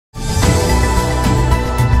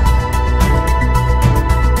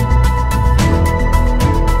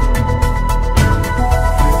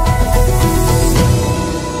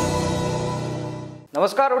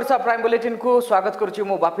नमस्कार Odisha prime bulletin को स्वागत करुच्ची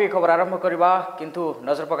मु बापी खबर आरंभ करवा किंतु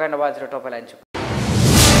नजर पकाई नवा आज टॉप हेडलाइंस।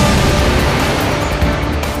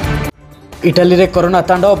 इटाली रे कोरोना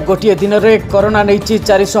तांडव गोटे दिन में कोरोना नहीं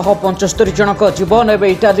 475 जनक जीवन एवं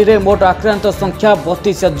इटाली रे मोट आक्रांत संख्या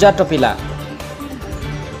 32,000 टपिला।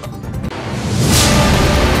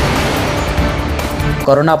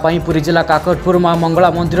 कोरोना पाई पुरी जिला काकटपुर मां मंगला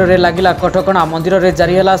मंदिर रे लागिला कटकणा। मंदिर रे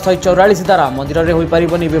जारी है 144 धारा। मंदिर रे होई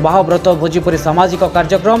परिबनी विवाह व्रत भोजी परि सामाजिक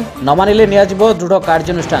कार्यक्रम न मानिले नियाजिबो दृढ़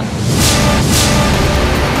कार्यानुष्ठान।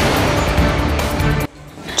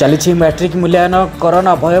 चली मैट्रिक मूल्यांकन।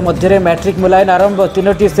 कोरोना भय मध्य मैट्रिक मूल्यांकन आरंभ।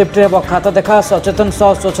 3टी शिफ्ट खाता देखा सचेतन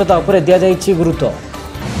सह स्वच्छता उपर दिया जाइछि गुरुत्व।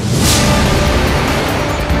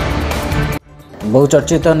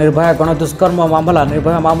 बहुचर्चित निर्भया गणदुष्कर्म मामला।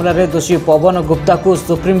 निर्भया मामला रे दोषी पवन गुप्ता को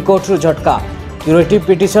सुप्रीम कोर्ट रु झटका। क्यूरेटिव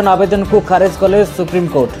पिटिशन आवेदन को खारिज कले सुप्रीम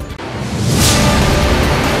कोर्ट।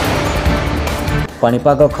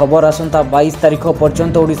 पाणीपाग खबर। आसंता 22 तारिख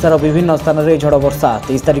पर्यंत ओडिशार विभिन्न स्थान में झड़ वर्षा।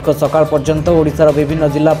 23 तारिख सकाळ पर्यंत ओडिशार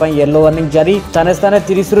विभिन्न जिला पर येलो वार्निंग जारी। स्थाने स्थाने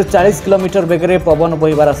 30 रु 40 किलोमीटर बेगरे पवन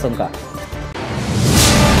बोहिबार आशंका।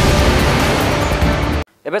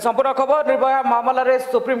 एवं संपूर्ण खबर। निर्भया मामला रे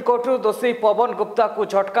सुप्रीम कोर्ट दोषी पवन गुप्ता को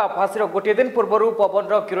झटका। फांसी गोटे दिन पूर्व पवन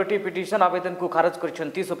क्यूरेटिव पिटिशन आवेदन को खारज कर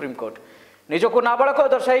सुप्रीम कोर्ट। निजक नाबालक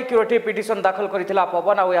दर्शाई क्यूरेटिव पिटिशन दाखल करथिला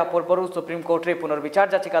पवन और या पूर्व सुप्रीम कोर्ट रे पुनर्विचार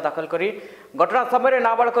याचिका दाखल करी घटना समय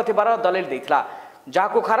नाबालक थिबार दलील देथिला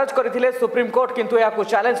जहां खारज करथिले सुप्रीम कोर्ट। किंतु या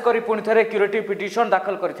चैलेंज करी पुणी थे क्यूरेटिव पिटिशन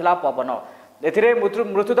दाखल करथिला पवन। एथिरे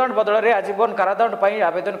मृत्युदंड बदल में आजीवन कारादंड पर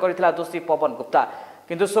आवेदन करथिला दोषी पवन गुप्ता।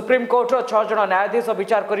 किंतु सुप्रीम कोर्ट 6 जन न्यायाधीश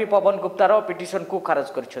विचार करी पवन गुप्तार पिटिशन को खारज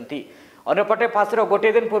करछंती। अन्यपटे फांसी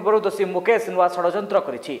गोटे दिन पूर्व दोषी मुकेश नुआ षड्यंत्र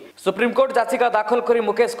करिछि। सुप्रीम कोर्ट याचिका दाखल करी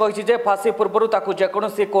मुकेश कहिछि जे फांसी पूर्व ताकू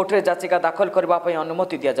जेकोसी कोर्ट रे याचिका दाखल करबा पई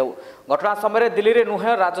अनुमति दिया जाऊ। घटना समय दिल्ली रे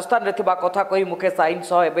नुहे राजस्थान रे थिबा कथा कही मुकेश आईन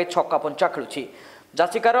सह एबे छक्का पंचा खेलुछि।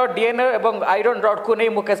 याचिकार डीएनए एवं आयरन रड को नहीं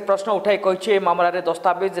मुकेश प्रश्न उठाई कहिछि मामला रे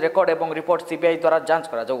दस्तावेज रेकर्ड एवं रिपोर्ट सीबीआई द्वारा जांच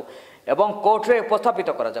करा जाऊ एवं कोर्ट रे उपस्थापित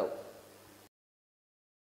करा जाऊ।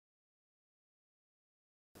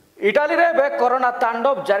 इटाली रे कोरोना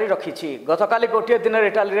तांडव जारी रखी। गतकाली गोटे दिन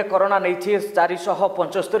इटाली रे कोरोना नहीं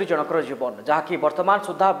 475 जनकर जीवन जहाँकि वर्तमान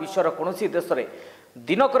सुधा विश्वर कौन देश में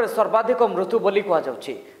दिनक सर्वाधिक मृत्यु बोली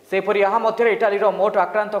कहपरि यहाँ मध्य इटाली मोट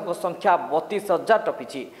आक्रांत संख्या 32,000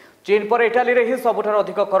 टपिछि। चीन पर इटाली रे ही सबुठार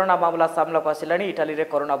अधिक कोरोना मामला सामना को आसिला। इटाली रे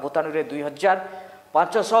कोरोना भूताणु रे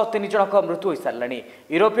 2,503 जनक मृत्यु हो सारे।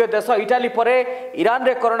 यूरोपीय देश इटाली पर ईरान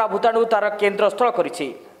रे कोरोना भूताणु तार केन्द्र स्थल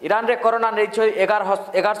करिछि। ईरान रे कोरोना नहीं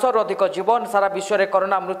 1100 अधिक जीवन। सारा विश्व में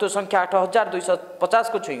कोरोना मृत्यु संख्या 8,250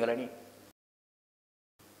 को छुईगलानी।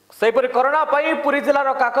 सेपरि कोरोना पाई पुरी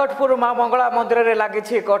जिलार काकटपुर मां मंगला मंदिर रे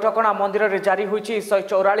लागिछि कटकणा। मंदिर रे जारी होईछि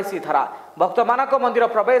 144 धारा। भक्त मानक मंदिर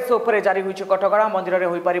प्रवेश उपर जारी होईछि कटकणा। मंदिर रे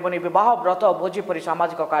होई परिबनी विवाह व्रत भोजी परि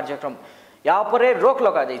सामाजिक कार्यक्रम या उपरे रोक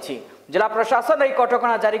लगा जाइछि। जिला प्रशासन एही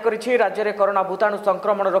कटकणा जारी करिछि। राज्य रे कोरोना भूताणु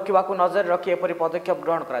संक्रमण रोकिबा को नजर रखि एपरि पदक्षेप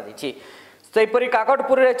ग्रहण करा जाइछि। सेपरि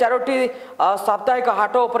काकटपुर रे 4टी साप्ताहिक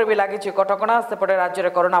हाट उपर भी लागिछि कटकणा। सेपटे राज्य रे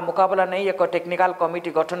कोरोना मुकाबला नहीं एक टेक्निकल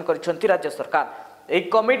कमिटी गठन करिसंती राज्य सरकार।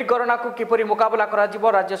 एक कमिटी कोरोना को किपरि मुकाबला करा जिवो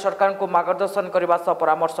राज्य सरकार को मार्गदर्शन करबा सह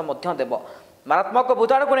परामर्श मध्य देबो। मारात्मक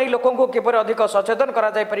भूताणु को नहीं लोकों को किपरि अधिक सचेतन करा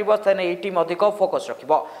जाय परिबो से नै टीम अधिक फोकस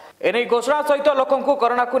रखिबो। एनै घोषणा सहित लोकों को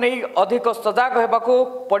कोरोना को नहीं अधिक सजग हेबाकू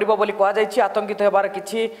पड़िबो बोली कहा जायछि। आतंकित हेबार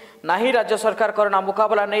किछि नाही। राज्य सरकार कोरोना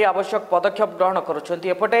मुकाबला नहीं आवश्यक पदक्षेप ग्रहण करुछंती।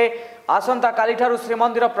 एपटे आसंता काली ठारू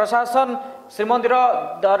श्रीमंदिर प्रशासन श्रीमंदिर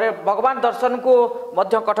भगवान दर्शन को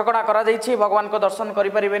मध्य कटकणा करा जायछि। भगवान को दर्शन करि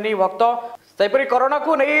परिबेनी भक्त। सेपरि कोरोना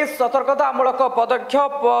को नहीं सतर्कतामूलक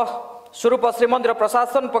पदक्षेप स्वरूप श्रीमंदिर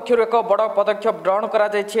प्रशासन पक्षर एक बड़ पदक्षेप ग्रहण करा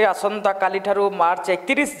जायछि। आसंता काली ठारू मार्च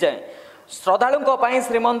 31 जाए श्रद्धालुओं पर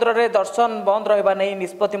श्रीमंदिर में दर्शन बंद रहा नहीं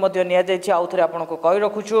निष्पत्ति आउ थे आपको कही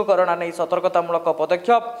रखुचु। कोरोना नहीं सतर्कतामूलक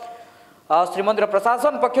पदक्षेप श्रीमंदिर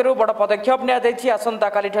प्रशासन पक्षर बड़ पदक्षेप नि आसंता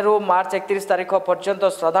काली ठारू मार्च 31 तारिख पर्यंत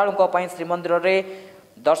श्रद्धालुओं पर श्रीमंदिर में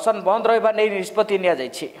दर्शन बंद रहा नहीं निष्पत्ति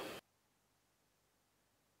नि।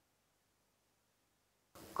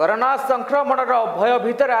 कोरोना संक्रमण भय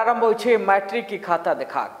भितर आरंभ होइछि मैट्रिक की खाता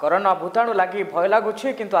देखा। कोरोना भूताणु लगी भय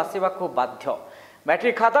लगुछि किंतु आसवाक बाध्य।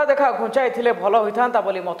 मैट्रिक खाता देखा घुंचाई थिले भल होइथांता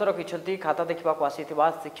बोली मत रखिछंती खाता देखा आसीथिबा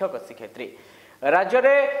शिक्षक शिक्षयित्री। राज्य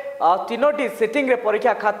में 3टी सिटिंग रे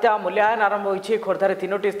परीक्षा खाता मूल्यांकन आरंभ होइछि। खोर्धारे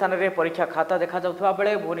 3टी स्थान रे परीक्षा खाता देखा जाउथबा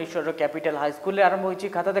बेले भुवनेश्वर कैपिटल हाई स्कूल रे आरंभ होइछि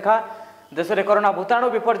खाता देखा। देश में कोरोना भूताणु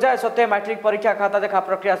विपर्यय सत्वे मैट्रिक परीक्षा खाता देखा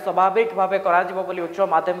प्रक्रिया स्वाभाविक भाव कर उच्च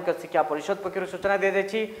माध्यमिक शिक्षा परिषद पक्षर सूचना दी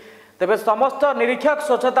जाइछि। तेबे समस्त निरीक्षक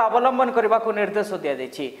स्वच्छता अवलंबन करने को निर्देश दी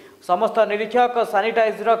जाइछि। समस्त निरीक्षक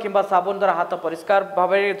सानिटाइजर किंबा साबुन द्वारा हाथ परिष्कार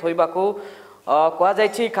भाव धोइबा को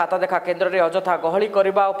कहुई खाता देखा केन्द्र में अजथा गहली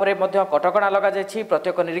करने कटकणा लग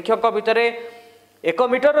प्रत्येक निरीक्षक भितर 1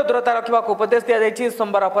 मीटर दूरता रखा उपदेश दि जाएगी।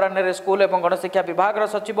 सोमवार अपराह स्कूल और गणशिक्षा विभाग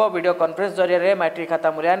सचिव वीडियो कॉन्फ्रेंस जरिए मैट्रिक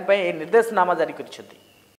खाता मूल्यांकन निर्देशनामा जारी कर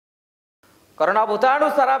कोरोना भूताणु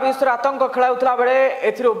सारा विश्व आतंक खेलाउला बेले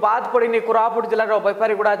एथिरु बाद पड़िनी कोरापुट जिलार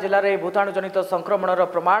बैपारीगुड़ा जिले में भूताणु जनित संक्रमणर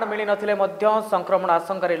प्रमाण मिली नथिले मध्य संक्रमण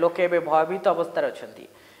आशंकार लोके भयभीत अवस्था अच्छा।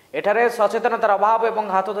 एठारे सचेतनतार अभाव और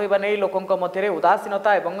हाथ धोइबा नहीं लोकों मध्य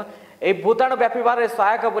उदासीनता और यह भूताणु व्यापार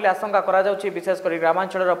सहायक बोली आशंका करा जाउछि। विशेषकर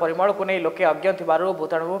ग्रामांचल परिमल को नहीं लोके अज्ञ थिबारु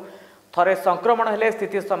भूताणु थरे संक्रमण हेले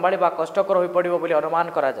स्थिति संभाळिबा कष्टकर हो पड़िबो बोली अनुमान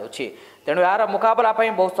करा जाउछि। तेणु यार मुकाबला पई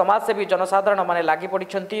बहु समाजसेवी जनसाधारण माने लागि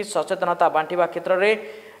पड़िछन्ति सचेतनता बांटिबा क्षेत्र में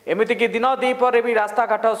एमिति कि दिन दीपर भी रास्ता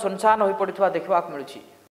घाट सुनसान हो पड़िथवा देखबाक मिलुछि।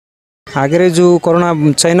 आगे जो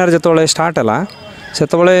कोरोना चाइना जो स्टार्ट है से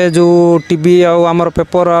जो टीवी आमर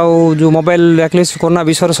पेपर जो मोबाइल एटलिस्ट कोरोना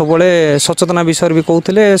विषय सब सचेतना विषय भी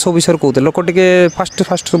कहते सब विषय कहते लोक टे फास्ट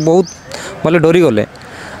फास्ट बहुत बोले डरी गले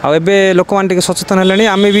आबे लोक मैंने सचेतन है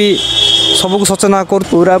आम भी सबको सचेतना कर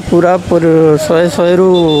पूरा पूरा 100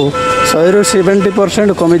 से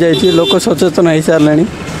 70% कमी जाइए लोक सचेतन हो सारे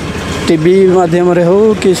टीवी माध्यम रे हो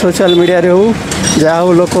कि सोशल मीडिया रे हो जहाँ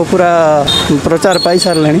हो लोक पूरा प्रचार पाई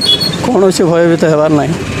सारे कौन से भयभीत होबार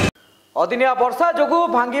नहीं। अदिनिया वर्षा जोगु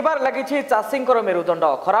भांगिबार लगी चाषी मेरुदंड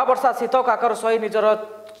खरा वर्षा शीत काकर सही निजर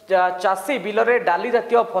चाषी बिलरे डाली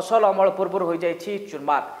जातीय फसल अमल पूर्व हो जाइछि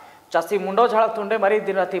चुरमार। चाषी मुंड झाड़ तुंडे मारी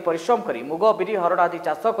दिन राति परिश्रम करी मुग बिरी हरड़ आदि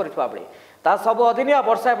चाष करिथबा बेले ता सब अदिनिया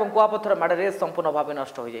वर्षा और कुआपथर माड़े संपूर्ण भाव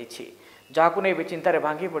नष्ट हो जाइछि जहाकु नै चिंतार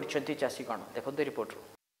भांगी पड़िछन्ति चाषीगण। देखते रिपोर्ट।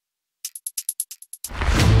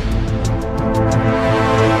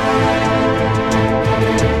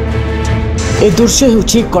 ए दृश्य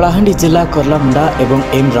होछि कलाहांडी जिला करलामुंडा एवं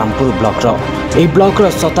एम रामपुर ब्लॉक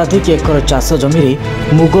शताधिक एकर चाष जमी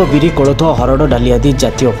मुग बिरी कोलथ हरड़ डाली आदि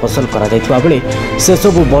जातीय फसल करा जायतिबा बेले से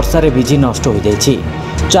सबु वर्षारे भिजी नष्ट हो जाइछि।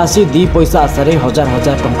 चाषी 2 पैसा आशारे हजार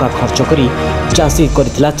हजार टंका खर्च करी चाषी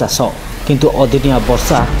करथिला चाष किंतु अदिनिया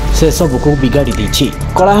वर्षा से सबको बिगाड़ी देछि।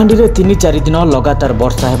 कलाहांडी रे 3-4 दिन लगातार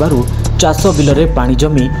वर्षा हेबारु चाष बिलरे पानी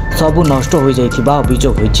जमी सबु नष्ट हो जाइथिबा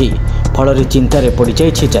अभियोग होइछि। फल चिंतार पड़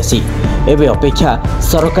जाइछि चाषी एवं अपेक्षा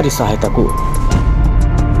सरकारी सहायता को।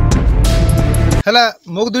 हेला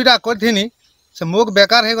मुग 2टा करथिनी से मुग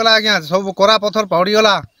बेकार हो गला आज्ञा सब कोरा पथर पड़ी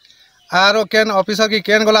गला आरो केन ऑफिसर की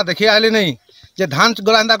केन गला देखि आइले नहीं जे धान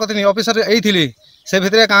गला एंदा करथिनी ऑफिसर एइथिली से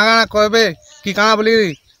भितरे काଣା कहबे कि काଣା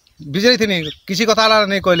बोली बिजई थिनी किसी कथा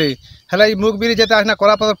नहीं कहले हेला ई मुग बिरी जेता आखना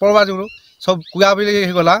कोरा पथर पड़वा जुरु सब कुआ बिली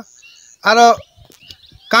हो गला आरो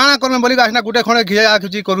काଣା करमे बोली आखना गुटे खणे घिया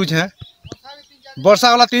खुची करू छे वर्षा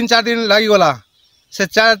वाला 3-4 दिन लगी गला से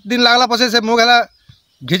 4 दिन लागला पछे से मुग हेला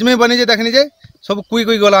घिजमी बनी जे देखनी जे सब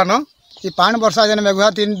कुई गला न ये पान वर्षा जन मेघुआ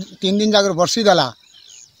 3 दिन जाकर बर्षी देला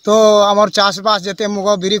तो आमर चाषबास जिते मुग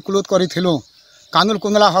बिरी कुलुत करूँ कांदुल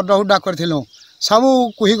कुंदला हड्डा हुड्डा करूँ सब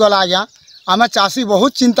कुही गला आज्ञा आम चाषी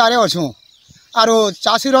बहुत चिंतार अच्छू आरो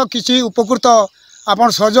चाषीर किसी उपकृत आपन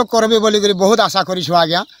सहयोग करबे बोली बहुत आशा करूँ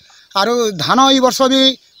आज्ञा आरो धान ई वर्ष भी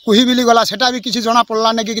कुही बिली गला सेटा भी किसी जना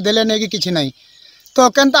पड़ला नहीं कि देले नहीं कि किसी नहीं तो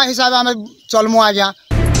केनता हिसाब आम चलमु आज्ञा।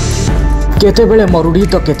 केतेबेले मरुड़ी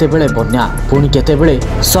तो केतेबेले बन्या पुणी केतेबेले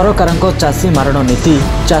सरकारक चाषी मारण नीति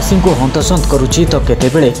चाषी को हंतसंत करुछि तो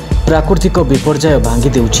केतेबेले प्राकृतिक विपर्यय भांगी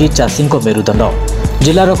देउछि चाषी मेरुदंड।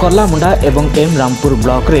 जिलार करलामुंडा एवं एम रामपुर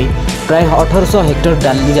ब्लॉक रे प्राय 1800 हेक्टर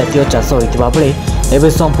डाली जातीय चाष होइतिबा बेले एबे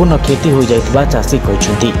संपूर्ण खेती हो जाइतिबा चाषी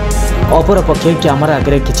कहिसुंती। अपरपक्षे क्यामेरा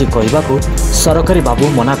आगे किछि कहबाकू सरकारी बाबू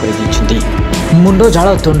मना कर दैछुंती। मुंड झाड़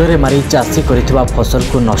तुंडरे मारी चाषी करिथिबा फसल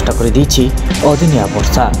को नष्ट कर दैछि अदिनिया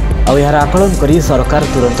वर्षा और यार आकलन करी सरकार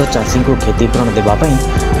तुरंत चाषी को क्षतिपूरण देबा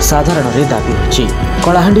पई साधारण रे दाबी होछि।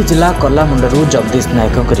 कलाहांडी जिला करलामुंडरू जगदीश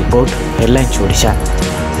नायकक report headlines Odisha.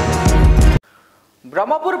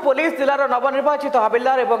 Brahmapur police जिलार नवनिर्वाचित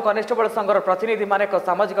हविलदार एवं कनेस्टेबल संघर प्रतिनिधि माने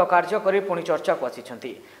सामाजिक कार्य करी पुणी चर्चा को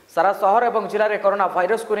आसी। सारा सहर एवं जिले में कोरोना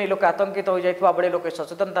भाइरस को नहीं लोक आतंकित हो जाइथिबा बेले लोके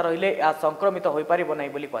सचेतनता रहिले या संक्रमित हो पारिबो नहीं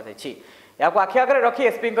बोली कहाଯାଇଛି। याको आखि आगे रखी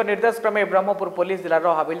एसपी निर्देश क्रमे ब्रह्मपुर पुलिस जिलार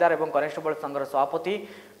हविलदार एवं कनेस्टेबल संघर सभापति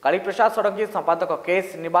कालीप्रसाद षडंगी, संपादक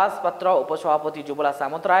केस निवास पात्र, उपसभापति जुबला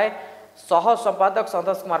सामंतराय, सह संपादक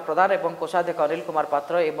संतोष कुमार प्रधान एवं कोषाध्यक्ष अनिल कुमार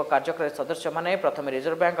पात्र एवं कार्यकारी सदस्य माने प्रथम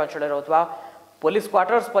रिजर्व बैंक अंचल रहउथबा पुलिस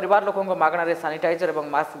क्वार्टर्स परिवार लोकों को मागणारे सानिटाइजर एवं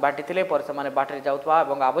मास्क बांटी थिले पर से बाटरे जाउथबा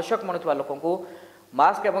एवं आवश्यक मनुथबा लोकों को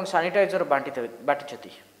मास्क एवं सानिटाइजर बांटी।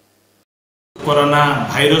 कोरोना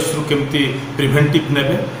भाइरस रु केमती प्रिवेंटिव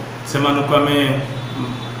नेबे सेमानु को हमें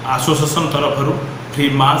एसोसिएशन तरफ फ्री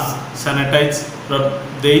मास्क सानिटाइज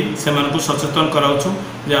दे सेमानु को सचेतन कराउछु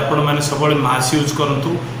जे आपण माने सबले मास्क यूज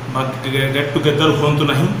करंतु गेट टुगेदर होंतु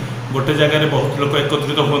नहीं गोटे जगार बहुत लोक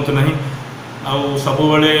एकत्रित हुंतु नहीं आउ सब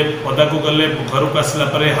पदा को गले घर को आसला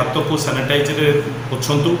हाथ को सानिटाइज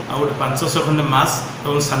पोछंतु आ 500 खंडे मास्क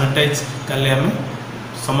और सानिटाइज काले आम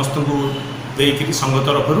समस्त को देकर संघ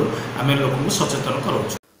तरफ आम लोक सचेतन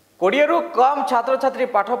कराऊँ। 20 रु कम छात्र छात्री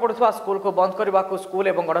पाठ पढ़ुवा स्कूल को बंद करने को स्कूल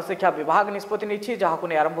और गणशिक्षा विभाग निष्पत्ति नहीं जहां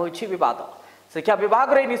नहीं आरंभ होती विवाद। शिक्षा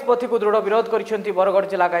विभाग रे निष्पत्ति को दृढ़ विरोध कर बरगढ़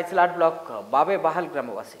जिला गाइसलाट ब्लॉक बाबे बाहाल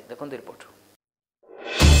ग्रामवासी। देखो रिपोर्ट।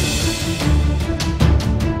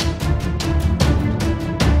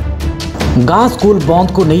 गाँ स्कूल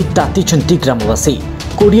बंद को नहीं ताती ग्रामवासी।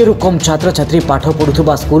 20 रु कम छात्र छात्री पाठ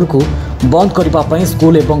पढ़ुवा स्कूल को बंद करने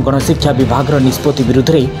स्कूल एवं गणशिक्षा विभाग विरोध विरुद्ध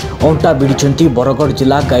में अंटा भिड़ी बरगढ़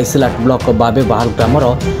जिला गाइसलाट ब्लॉक बाबे बाहाल ग्रामर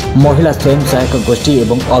महिला स्वयं सहायक गोष्ठी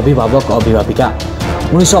एवं अभिभावक अभिभाविका।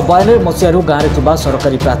 1992 मसीह गाँव में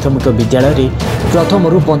सरकारी प्राथमिक विद्यालय में प्रथम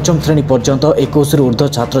रु पंचम श्रेणी पर्यंत 21 रु ऊर्ध्व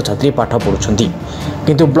छात्र छात्री पाठ पढ़ुंट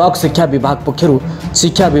किंतु ब्लॉक शिक्षा विभाग पक्षर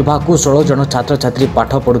शिक्षा विभाग को 16 जन छात्र छात्री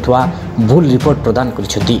पाठ पढ़ुवा भूल रिपोर्ट प्रदान कर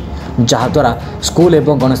जहाद्वारा स्कूल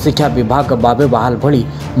एवं गणशिक्षा विभाग बाबे बाहाल भली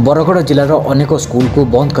बरगढ़ जिलार अनेक स्कूल को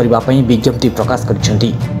बंद करने विज्ञप्ति प्रकाश कर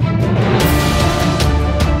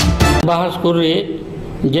बाहर स्कूल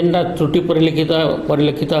जेनटा त्रुटि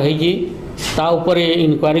परिलक्षित होगी ता उपरे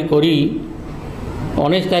इनक्वारी करी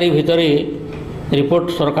 19 तारीख भितर रिपोर्ट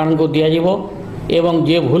सरकार को दिज्व एवं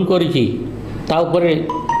जे भूल करी ता उपरे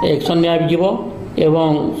एक्शन नियाजिव एवं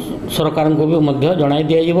सरकार को भी मध्य जणाई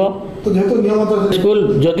दिज्व। स्कूल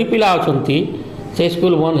जदि पिला अछंती से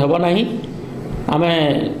स्कूल बंद हेब नहीं आम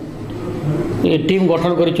टीम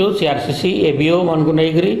गठन करिछु सीआरसीसी एबीओ मान को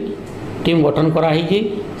नहीं टीम गठन कराई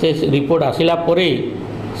से रिपोर्ट आसिला परे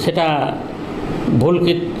सेटा भूल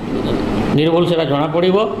कि निर्भूल से जना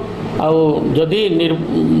पड़ो आउ जदि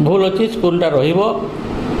भूल अच्छी स्कूलटा रहिबो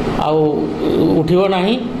आउ उठिबो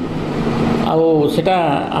नहीं आउ सेटा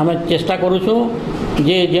आम चेष्टा करूछु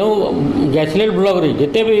जे जो गाइसलाट ब्लॉक रे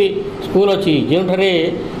जिते भी स्कूल अच्छी जो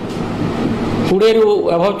 20 रु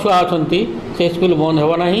अभाव छुआ अछंती से स्कूल बंद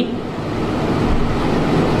हेब नहीं।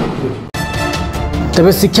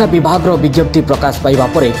 तेबे शिक्षा विभाग विज्ञप्ति प्रकाश पाइबा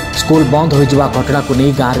परे स्कूल बंद हो जावा घटना को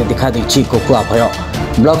नहीं गाँव में देखा देछि कोकुआ भय।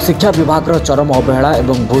 ब्लॉक शिक्षा विभाग चरम अवहेला और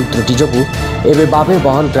भूल त्रुटि जोगु एवं बाबे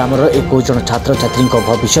बहल ग्रामर 21 जन छात्र छात्री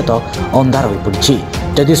भविष्य अंधार हो पड़ी।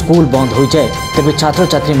 जदि स्कूल बंद हो जाए तेबे छात्र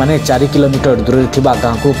छात्री माने 4 किलोमीटर दूर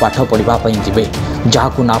गाँव को पाठ पढ़ाई जिबे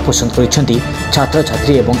जहां नापसंद कर छात्र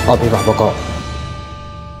छात्री एवं अभिभावक।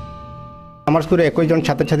 आम स्कूल 21 जन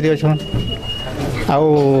छात्र छात्री अच्छा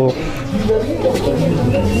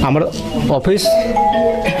आमर ऑफिस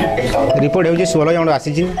रिपोर्ट हो 16 जन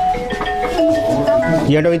आसी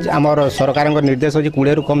ये आमर सरकार निर्देश हो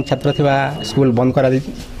 20 रु कम छात्र थिबा स्कूल बंद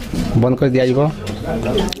कर दिया।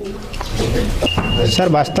 सर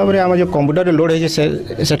वास्तव में आम जो कंप्यूटर लोड हो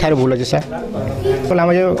सेठार भूल अच्छे सर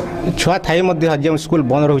आम जो छुआ थाई जो स्कूल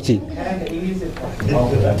बंद रोची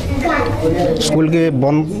स्कूल के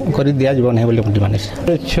बंद कर दिया नहीं बोले माने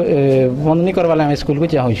बंद नहीं करवा आम स्कूल को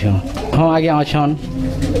चाहूँ। हाँ आज्ञा अच्छन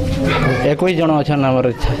 21 जन अच्छन आम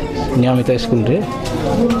नियमित स्कूल रे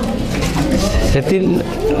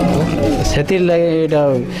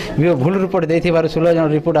भूल रिपोर्ट दे 16 जन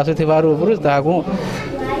रिपोर्ट आसुवर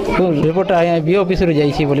रिपोर्ट आज्ञा बी ऑफिस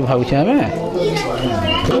जाइए भावुँ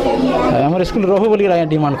आम स्कूल रहू बोल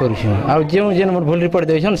डिमांड करूँ भूल रिपोर्ट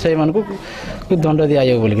देन से दंड दि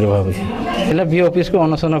जाए बोल भावुँ बी ऑफिस को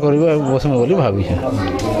अनशन कर बसमु बोली भावुँ।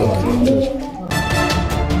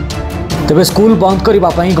 तेबे स्कूल बंद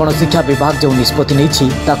करने गणशिक्षा विभाग जो निष्पत्ति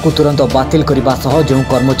नहीं तुरंत बातिल करने सह जो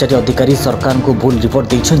कर्मचारी अधिकारी सरकार को भूल रिपोर्ट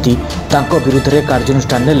देइछंती तांको विरुद्ध में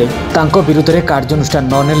कार्यानुष्ठान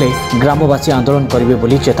न नेले ग्रामवासी आंदोलन करेंगे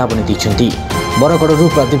बोली चेतावनी दी। बरगढ़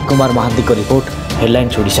प्रदीप कुमार महांती को report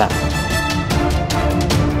headlines Odisha.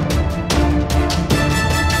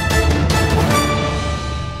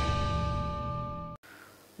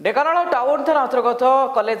 Dhenkanal town थाना अंतर्गत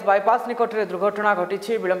कॉलेज बाईपास निकट में दुर्घटना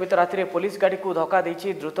घटी। विलंबित राति पुलिस गाड़ी को धक्का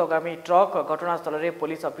देछि द्रुतगामी ट्रक। घटनास्थल में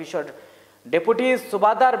पुलिस अफिसर डेपुटी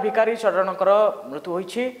सुबादार भिकारी चरणकर मृत्यु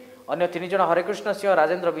होइछि। अन्य 3 जन हरिकृष्ण सिंह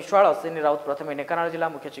राजेन्द्र विश्वाल सिनी राउत प्रथम ढेंकानाल जिला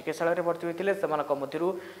मुख्य चिकित्सालय में भर्ती होते सेमानक मध्यरु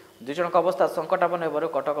 2 जनक अवस्था संकटापन्न होबारु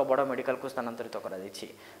कटक बड़ मेडिकल को स्थानांतरित करा जायछि।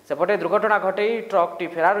 सेपटे दुर्घटना घटई ट्रक टी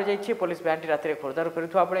फेरार हो जायछि। पुलिस भ्यानटी राति खोर्धारु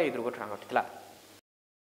फेरुथुवा बेले एही दुर्घटना घटिला।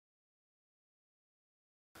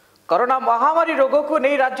 कोरोना महामारी रोग को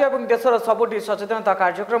नहीं राज्य और देशर सबुठी सचेतनता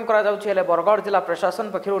कार्यक्रम करा बरगढ़ जिला प्रशासन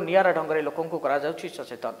पक्षर निरा ढंग से लोक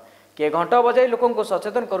सचेतन। किए घंटा बजाई लोक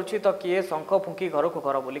सचेतन करुछि तो किए शंख फुंकी घर को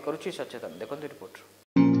घर बोली करुछि सचेतन। देखो रिपोर्ट।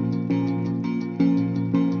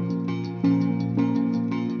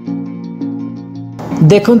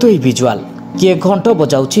 देखंतु ए विजुअल किए घंट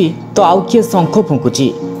बजाउछि तो आउ किए शंख फुंकुछि।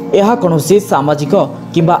 यह कौनसी सामाजिक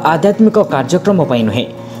किंबा आध्यात्मिक कार्यक्रम पई नुहे।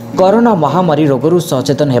 कोरोना महामारी रोगरू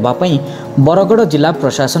सचेतन हेबापई बरगड़ जिला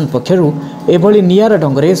प्रशासन पक्षरु एभली नियार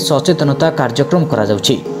ढंगरे सचेतनता कार्यक्रम करा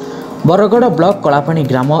जाउछि। बरगड़ ब्लॉक कलापाणी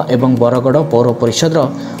ग्राम एवं बरगड़ पौर परिषद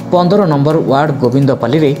 15 नंबर वार्ड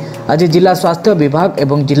गोविंदपाली रे आज जिला स्वास्थ्य विभाग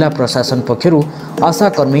एवं जिला प्रशासन पक्षरु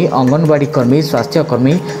आशाकर्मी अंगनवाड़ी कर्मी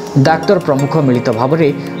स्वास्थ्यकर्मी डाक्तर प्रमुख मिलित भाव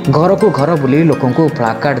में घर को घर बुली लोकंकु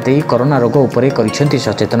प्लाकार्ड दे कोरोना रोग उपरे करिसेंति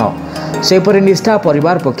सचेतन। सेपरि निष्ठा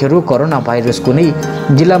परिवार पक्षरु कोरोना भाइरस को नहीं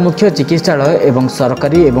जिला मुख्य चिकित्सालय एवं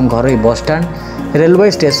सरकारी एवं घरोई बस स्टैंड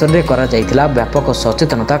रेलवे स्टेशन रे करा जायतिला व्यापक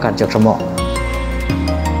सचेतनता कार्यक्रम।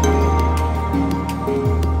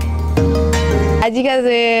 आजिका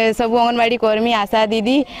सब अंगनवाड़ी कर्मी आशा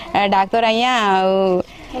दीदी डाक्तर आइया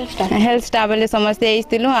हेल्थ स्टाफ वाले समस्ते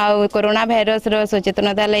आइलु आ कोरोना भाइरस रो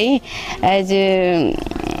सचेतनता लई आज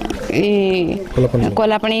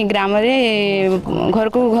कलापाणी ग्राम रे घर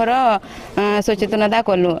को घर सचेतनता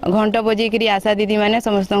कलु। घंट बजेकरी आशा दीदी माने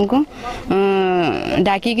समस्त को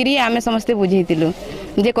डाकिकरी आमे समस्ते बुझेइतिलु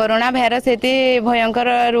जे कोरोना भाइरस एते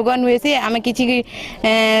भयंकर रोग नुहे से आमे किछि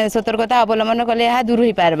सतर्कता अवलंबन कले हा दूर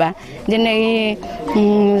होई पारबा। जेने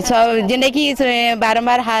कि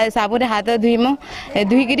बारंबार साबुन हाथ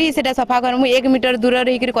धुईकरी सेटा सफा करमु 1 मीटर दूर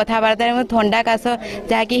रहीकरी कथबार्ता ठंडा काश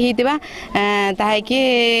जहाँकि होइतिबा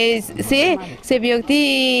ताहाकि से व्यक्ति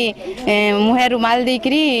मुहे रुमाल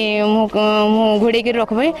देकरी मुँह घोड़े कर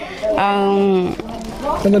रखबे।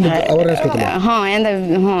 हाँ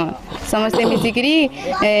हाँ समस्ते मिसिकरी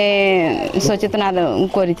सचेतना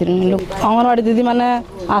करिथिलु। अंगनवाड़ी दीदी माने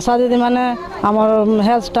आशा दीदी माने हमर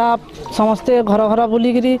हेल्थ स्टाफ समस्ते घर घर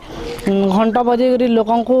बुलिकरी घंटा बजेकरी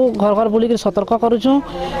लोकन को घर घर बुलिकरी सतर्क करूछु।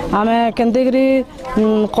 आमे केंतेकरी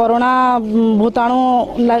कोरोना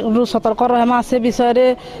भूताणु सतर्क रहमा से विषय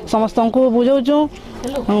रे समस्त को बुझाउछु।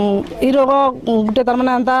 ई रोग गोटे तार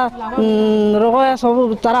माने एंता रोग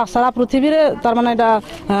सब सारा पृथ्वी रे तार माने एटा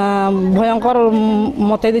भयंकर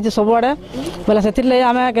मते दिछि सब आडे बोले सेति ले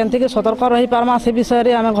आमे केंतिके सतर्क रही पारमा से विषय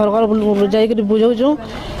रे आमे घर घर जाई बुझाउछु।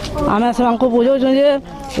 आमे सबको बुझाउछु जे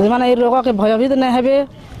माने ई रोग के भयभीत नै हेबे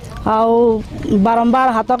आ बारंबार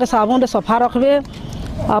हाथ के साबुन रे सफा रखबे।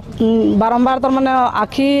 बारंबार तार माने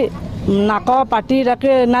आखी नाक पाटी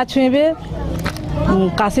राके ना छुइबे।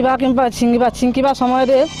 काशिबा किंबा छिंकिबा समय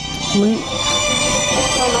रे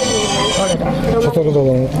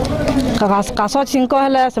काश छिंक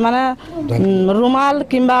हेले से माने रुमाल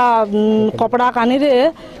किंबा कपड़ा कानी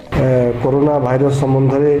रे कोरोना भाइरस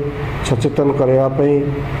संबंध रे सचेतन करबा पई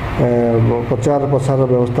प्रचार प्रसार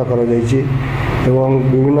व्यवस्था करा जायछि एवं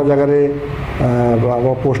विभिन्न जगह रे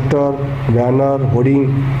पोस्टर बैनर होर्डिंग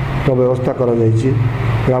तो व्यवस्था करा जायछि।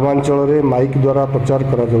 ग्रामांचल रे माइक द्वारा प्रचार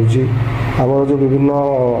करा जाउछि। आमर जो विभिन्न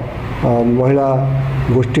महिला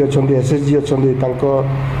गोष्ठी अच्छा एसएचजी अच्छा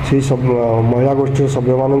से सब महिला गोष्ठी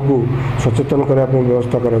सभ्य मानू सचेतन करने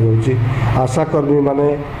व्यवस्था करा जाउछि। आशाकर्मी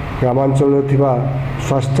माने ग्रामांचल थिबा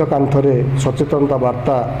स्वास्थ्य कांथरे सचेतनता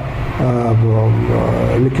वार्ता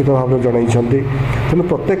लिखित भाव जनइछन्ति। तेणु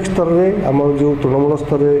प्रत्येक स्तर में आम जो तृणमूल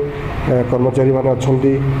स्तर में कर्मचारी माने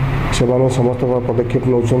अछन्ति से माने समस्त पदक्षेप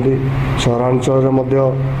नौछन्ति। सहरांचल में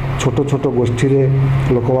छोट छोट गोष्ठी रे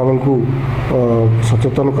लोक मानू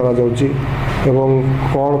सचेतन करा जाउछि एवं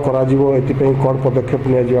कौन करा जीवो एतिपई कौन पदक्षेप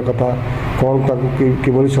निया जिवा कथा कौन ताकू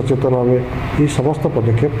किभली सचेतन होबे ये समस्त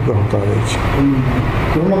पदक्षेप ग्रहण करा जाइछि।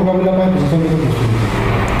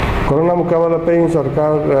 कोरोना मुकाबला पे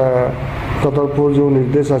सरकार तरफ जो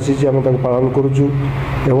निर्देश आसी आम पालन करुचु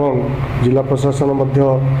एवं जिला प्रशासन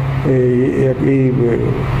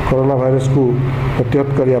कोरोना भाइरस को प्रतिहत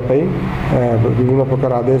करने विभिन्न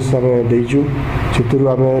प्रकार आदेश आम देचु। से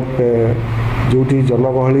आम जो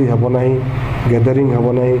जनगहली हेब ना गैदरिंग हेब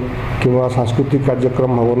ना कि सांस्कृतिक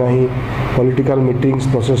कार्यक्रम हेब ना पॉलिटिकल मीटिंग्स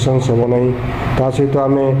प्रोसेसन्स हेब ना ता सहित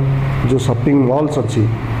आम जो शॉपिंग मॉल्स अच्छी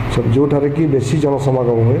सब जो ठारे कि बेसी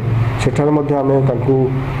जनसमागम हुए सेठार मध्य आम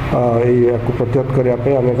प्रतिहत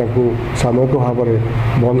करने आम सामूहिक भाव में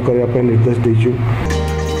बंद करने निर्देश देचु।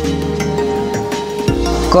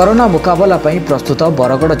 कोरोना मुकाबला पई प्रस्तुत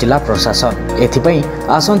बरगड़ जिला प्रशासन एथिपई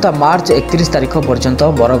आसंता मार्च 31 तारिख पर्यंत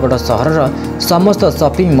बरगड़ सहरर समस्त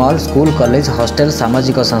shopping mall school college hostel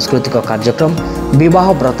सामाजिक सांस्कृतिक कार्यक्रम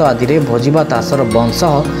विवाह व्रत आदि रे भोजिभात आसर बंद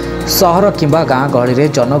सहर किंबा गाँ गहली रे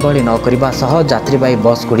जनगहली न करिबा सह यात्रीवाही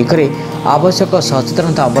बस गुड़िकरे आवश्यक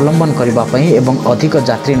सचेतनता अवलंबन करिबा पई एवं अधिक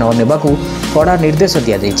यात्री न नेबाकू कड़ा निर्देश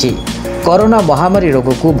दिया जायछि। कोरोना महामारी रोग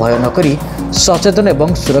को भय न करी सचेतन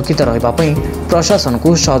एवं सुरक्षित रहिबा पई प्रशासन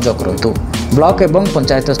को सहयोग करंतु। ब्लॉक एवं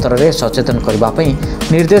पंचायत स्तर में सचेतन करबा पई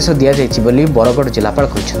निर्देश दिया जायछि बोली बरगढ़ जिलापाल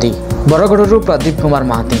कहिसथि। बरगढ़ प्रदीप कुमार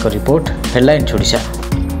महांती को रिपोर्ट, हेडलाइन ओडिशा।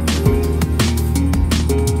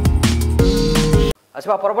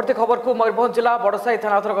 अच्छा, परवर्ती खबर को मयूरभंज जिला बड़साई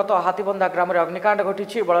थाना अंतर्गत हाथीबंधा ग्राम में अग्निकांड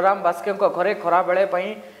घटी। बलराम बास्के घरे खरा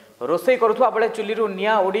बेले रोसई करुवा बेले चुलीरू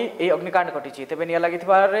निया उड़ी ए अग्निकांड घटी। तेज निया लगी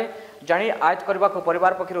जानी आयत करने को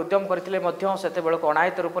परिवार पक्ष उद्यम करते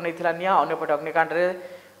अनायत रूप नहीं निया। अंपटे अग्निकांड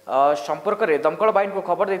संपर्क में दमकल बाहिनी को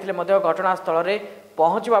खबर देते घटनास्थल में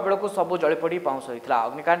पहुंचा बेलू सबू जलीपोड़ी पाउंस होता।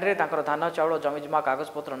 अग्निकांड में धान चाउल जमीजमा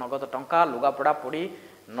कागजपत्र नगद टंका लुगापड़ा पोड़ी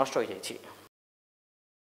नष्ट हो जाए।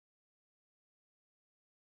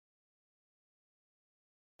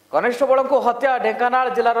 कनेस्टेबल को हत्या ढेंकानाल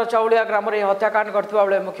जिलार चाउलिया ग्राम में हत्याकांड घटता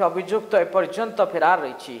बेले मुख्य अभियुक्त एपर्यंत फेरार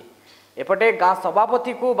रही। एपटे गाँ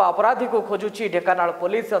सभापति को अपराधी को खोजुची ढेंकानाल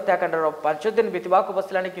पुलिस। हत्याकांडर 5 दिन बीतवा को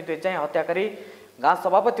बसला किंतु एजाएं हत्याकारी गाँ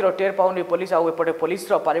सभापति टेर पाउनी पुलिस। आउपटे पुलिस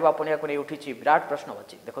पारिबा पुनिया को नहीं उठी विराट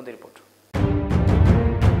प्रश्नवाची। देखो रिपोर्ट।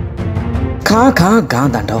 खाँ खाँ गाँ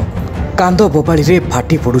दांड कांद बोबाड़ी रे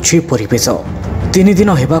फाटी पड़ुछि परिवेश। 3 दिन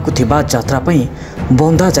हेबाकु थिबा यात्रा पई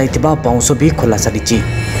बंधा जाइतिबा बाउंस भी खोला सारिछि।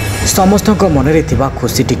 समस्तक मनरे थिबा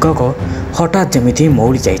खुशी टिकक हठात जमिति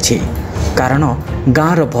मौड़ी जाइछि। कारण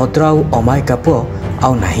गाँर भद्र आउ अमायिका पुओ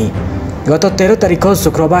आउ नाही। गत 13 तारिख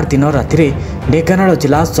शुक्रवार दिन राति ढेंकानाल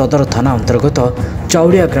जिला सदर थाना अंतर्गत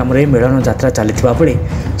चाउलिया ग्राम में मिलन यात्रा चलता बेले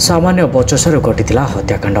सामान्य बचसर घटीला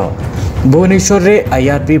हत्याकांड। भुवनेश्वर रे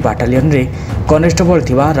आईआरबी बाटालियन रे कनेस्टेबल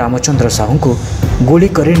थिबा रामचंद्र साहू को गुली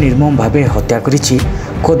कर निर्मम भावे हत्या करिछि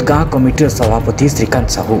खोद गाँ कमिटीर सभापति श्रीकांत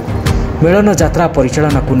साहू। मिलन यात्रा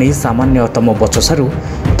परिचालना को नहीं सामान्यतम बचसारू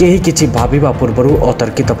केही किछि भाबिबा पूर्वरु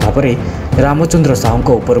अतर्कित भाव में रामचंद्र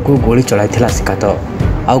साहू उपर को गोली चलाइथिला श्रीकांत।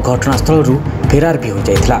 आउ घटनास्थल फेरार भी हो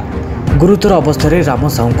जाइथिला। गुरुतर अवस्था राम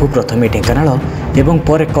साहू को प्रथमे ढेंकानाल एवं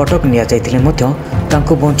पर कटक निया जाइथिले मध्य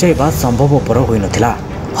तांको बंचाइबा संभवपर होई नथिला।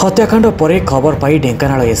 हत्याकांड पर खबर पाई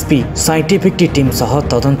ढेंकानाल एसपी साइंटिफिक टीम सह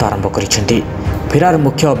तदंत आरंभ करिसेंती। फेरार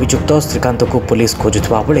मुख्य अभियुक्त श्रीकांत को पुलिस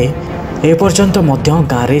खोजुवा बेले एपर्यंत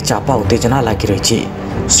गाँव में चापा उत्तेजना लगी रही।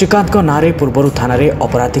 श्रीकांत नारे पूर्वर थाना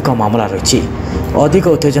अपराधिक मामला रही। अधिक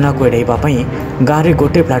उत्तेजना को एड़ाइबा पई गाँव में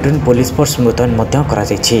गोटे प्लाटून पुलिस फोर्स मुतयन करा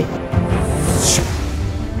जायछि।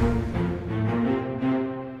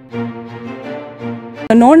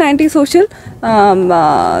 नॉन एंटी सोशल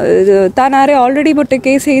तानारे ऑलरेडी गोटे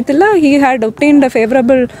केस होता। He had obtained a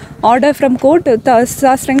favorable order from court। ता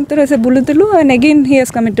स्ट्रेंथ से बुलुतलु and again he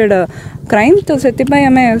has committed a crime. तो सेति पई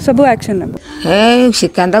हमें सब एक्शन हे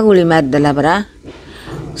श्रीकांत गुली मार देला परा।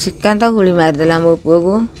 श्रीकांत गुली मार देला मो पुओ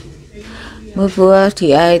को। मो पुओ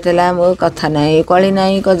ठिया होता मो कथा नहीं कली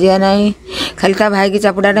नहीं कजिया नहीं खाली ता भाई की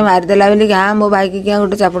चापुड़ाटे मारिदेला बोली हाँ मो भाई की क्या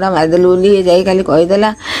गोटे चापुड़ा मारिदेलु बोली जाई खाली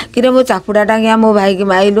कहीदेला कि रे मो चापुड़ाटा क्या मो भाई की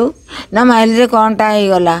माइलु ना माइल रे कौनटा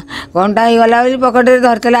होगला बोली पकेटे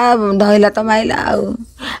धरला धइला तो माइला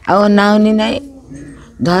आउ नाउनी नहीं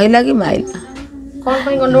धइला कि माइला कौन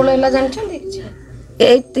ପାଇଁ गंडगोल होला जानछन्ती?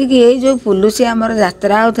 ये जो पुलिस आमर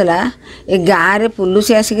यात्रा होता ए गाँव में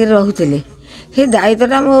पुलिस आसिक रोते हे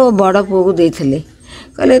दायित्वटा मो बड़ पुओ को देते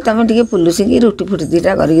कहले तुम टे पुलिस की रुटी फुटी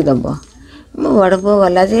दीटा करके दब। मो बड़ पुओ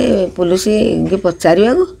गला जे पुलिस के पचार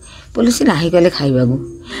पुलिस ना कहले खाइबा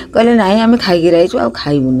कहले ना आम खाई रहीचु आ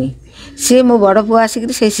खाइबुनी। सी मो बड़ पुओ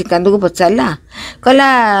आसिक से श्रीकांत को पचारा कहला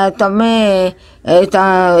तमे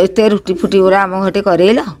एत रुटी फुटी गुरा आम घटे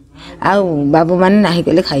करेल आउ बाबू मैंने ना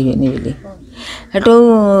कहले खाइबेनि बोली। हेटू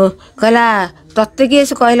कहला तत्ते किए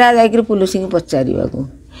से कहला जाकर पुलिस की पचार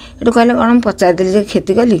हेटू कहले कौन पचार देली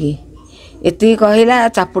खेती कली कि एति कहला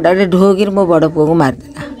चापुड़ाटे ढोकी मो बड़ पुओ को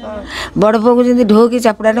मारदेला। बड़ पुओ को जमी ढोकी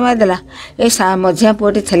चापुड़ाटे मारदेला ए मझिया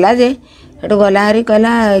पुओटी थेला जे हेटू गला हारी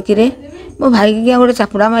कहला कि रे मो भाई की क्या गोटे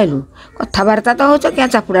चापुड़ा माइलु कथबार्ता तो हो क्या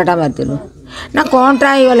चापुड़ाटा मारदेलु ना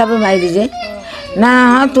कौनटा होगला पे माइली जे ना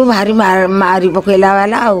हाँ तू भारी मारी पकईला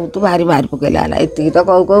वाला आउ तू भारी मारी पकईला वाला एति तो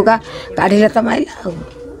कौ कौ का काढ़िला तो माइला आउ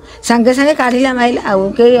सांगे सांगे काढ़िला माइला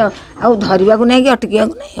आउ कई आउ धरवा को नहीं कि अटकिया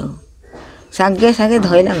को नहीं आउ सांगे सांगे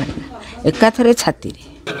धइला माइला एकाथरे छाती रे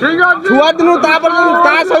छुआ दिन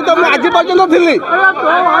सहित आज पर्यटन थी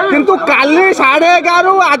किंतु काली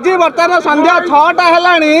 11:30 आज बर्तमान संध्या 6टा है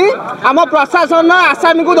आम प्रशासन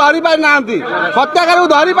आसामी को धरी पारि ना हत्याकार को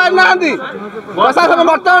धरी पारि ना प्रशासन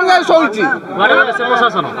बर्तमान जाए शोची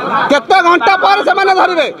केते घंटा पर से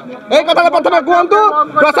धरवे ये कथा प्रथम कहतु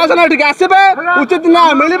प्रशासन ये आसबे उचित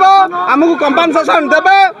न्याय मिल आमको कंपनसेसन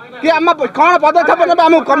देवे कि आम कौन पदक्षेप ने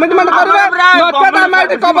आम कमिटमेंट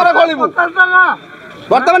करेंगे खबर खोलू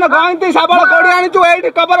बर्तमान गहती शाबल कौड़ी आनीचु एठी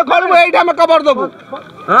कबर खोलबु एठी हम कबर दबु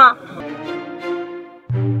हां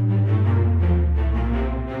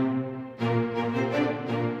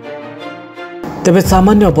तेबे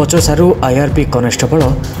सामान्य बचसारू आईआरबी कनेस्टेबल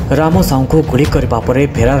राम साहू को गुली करबा परे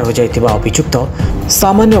फेरार हो जाइतिबा अभियुक्त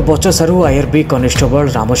सामान्य बचसारू आईआरबी कनेस्टेबल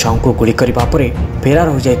राम साहू को गुली करबा परे फेरार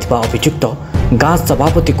हो जाइतिबा अभियुक्त गाँ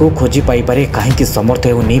सभापति को खोजी पाइबारे काहेकि समर्थ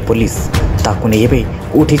हेउनी पुलिस ताकु नै एबे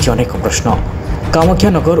उठिछि अनेक प्रश्न।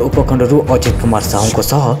 कामाख्यानगर उपखंडरू अजित कुमार साहू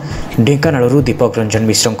सह ढेंकानालरू दीपक रंजन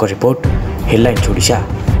मिश्र रिपोर्ट हेडलाइन ओडिशा।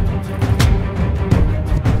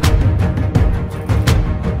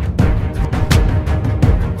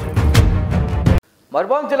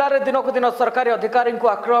 मयूरभंज जिले में दिनक दिन सरकारी अधिकारी को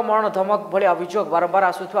आक्रमण धमक भली अभियोग बारंबार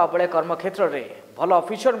आसुवा बेले कर्मक्षेत्र में भल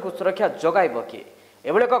अफिसर को सुरक्षा जगाइब किए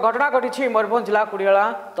एभली एक घटना घटी मयूरभंज जिला कुड़ियाला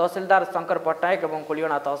तहसिलदार शंकर पट्टनायक और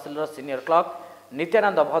कुड़ियाणा तहसिल सीनियर क्लर्क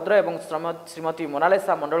नित्यानंद भद्र और श्रीमती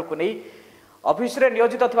मोनालिसा मंडल को नहीं ऑफिस रे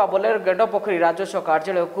नियोजित थिबा बोलेर गेंडपोखरी राजस्व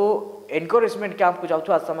कार्यालय को एनकरेजमेंट कैंप को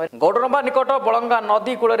जाउथवा समय गौडरंबा निकट बलंगा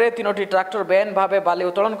नदी कूल में 3टी ट्रैक्टर बेन भाव बाली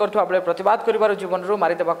उत्तोलन करथुवा बेले प्रतिवाद करिवार जीवनरू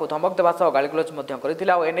मारिदेबाकू धमक देवा सह गालीगलोच मध्य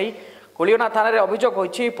करथिला ओ एनै कुलियोना थाना रे अभियोग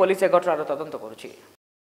होइछि पुलिस ए घटनार तदंत करूछि।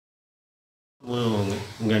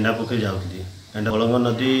 गेंडापोखरी जाउथि गेंडा बलंगा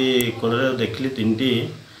नदी कूल रे देखली 3टी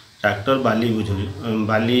ट्रैक्टर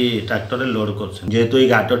बाली ट्रैक्टर लोड कर जेहेतु ये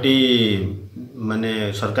घाटी माने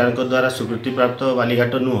सरकार द्वारा स्वीकृति प्राप्त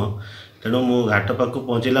बालीघाट नुह तेणु मु घाट पाक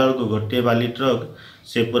पहुँचला बेलू गोटे बाली ट्रक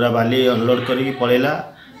से पूरा बाली अनलोड करके पलैला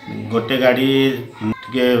गोटे गाड़ी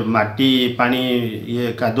टे माटी पानी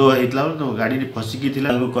ये कादो होता तो गाड़ी फसिकी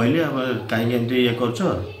कहली कहीं एमती ये कर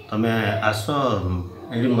तुम्हें आस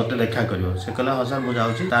ये मत देखा कर से कहला हाँ सर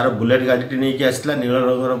मुझे तार बुलेट गाड़ी नहीं आसला नील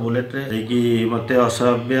रंगर बुलेट मत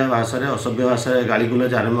असभ्य भाषा गाड़ी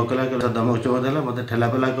गुलज आरंभ कला धमक चमक देला मत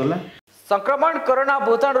ठेलापेला कला। संक्रमण कोरोना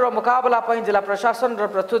भूताणुर मुकाबला जिला प्रशासन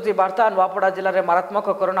प्रस्तुति वार्ता नुआपड़ा जिले में मारात्मक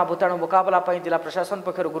कोरोना भूताणु मुकाबला जिला प्रशासन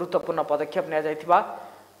पक्षर गुरुत्वपूर्ण पदक्षेप निया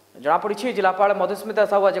जनापड़ी जिलापाल मधुस्मिता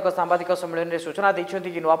साहू आज एक सांबादिक सम्मेलन में सूचना देते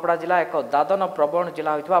कि नुआपड़ा जिला एक दादन प्रवण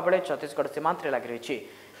जिला होता बेले छत्तीसगढ़ सीमांत लगी रही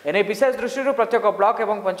एने विशेष दृष्टि प्रत्येक ब्लॉक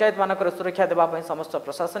एवं पंचायत मानक सुरक्षा देवाई समस्त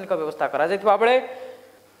प्रशासनिक व्यवस्था कर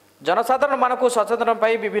जनसाधारण मानक सचेतन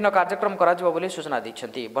विभिन्न कार्यक्रम करा सूचना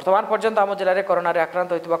देते। वर्तमान पर्यंत आम जिले में कोरोना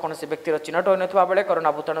आक्रांत होता कौन व्यक्तिर चिन्हट होता बेले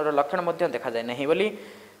कोरोना भूताणुर लक्षण देखा जाए नहीं बोली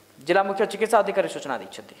जिला मुख्य चिकित्सा अधिकारी सूचना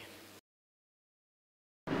देते।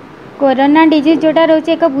 कोरोना डिजीज जोटा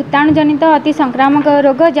रोचे एक भूताणु जनित अति संक्रामक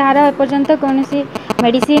रोग जार एपर्यंत कौन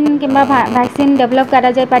मेडिसिन किंबा वैक्सीन डेवलप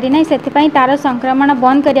करा जाय पारि नै सेथिपई तार संक्रमण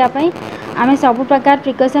बंद करने आम सब प्रकार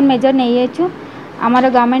प्रिकॉशन मेजर नहीं आमर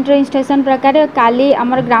गवर्नमेंट इंस्ट्रक्शन प्रकार काली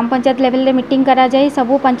आमर ग्राम पंचायत लेवल रे मीटिंग करा जाय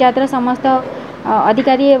सबु पंचायत समस्त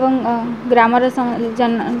अधिकारी एवं ग्रामर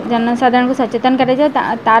जनसाधारण को सचेतन करा जाय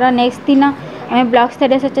तार नेक्स्ट दिन आम ब्लॉक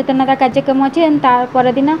स्तरीय सचेतनता कार्यक्रम अच्छे तार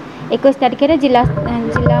पर दिन 21 तारिख में जिला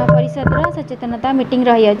परिषद सचेतनता मीटिंग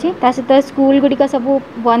रही अच्छी सहित स्कूल गुड़िक सब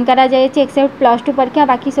बंद करा जाय एक्सेप्ट +2 परीक्षा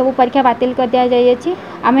बाकी सब परीक्षा बातिल कर दिया जाय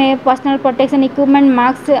आम personal protection equipment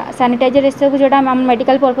mask sanitiser ये सब जोटा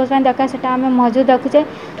मेडिकल पर्पज दरकार से मौजूद रखुचे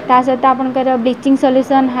सहित आपंकर ब्लीचिंग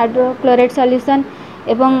सॉल्यूशन हाइड्रोक्लोराइड सॉल्यूशन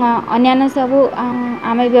एवं अन्य सब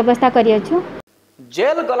आम व्यवस्था करियछु।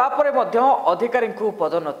 जेल गला परे मध्य अधिकारी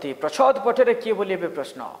पदोन्नति प्रच्छद पटे किए बोली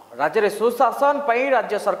प्रश्न राज्य में सुशासन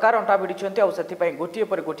राज्य सरकार अंटा भिड़ी और से गोटे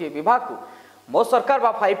पर गोटे विभाग को मो सरकार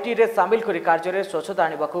बा 5T रे सामिल करी कार्य में स्वच्छता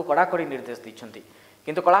आने को कड़ाकड़ी निर्देश देते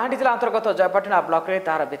किंतु कलाहांडी जिला अंतर्गत जयपाटना ब्लॉक में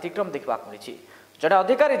तार व्यतिक्रम देखा मिली जड़े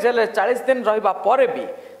अधिकारी जेल में 40 दिन रहा पर भी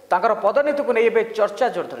पदोन्नति को नहीं चर्चा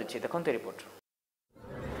जोर धरी देखते रिपोर्ट।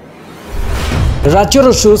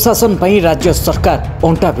 राज्यर सुशासन राज्य सरकार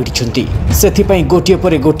अंटा भिड़ी से गोटे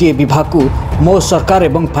पर गोटे विभाग को मो सरकार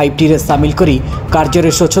एवं 5T रे सामिल करी कार्य में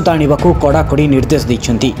स्वच्छता आने को कड़ाकड़ी निर्देश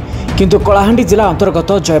देते किंतु कलाहांडी जिला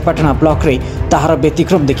अंतर्गत जयपाटना ब्लॉक रे ताहार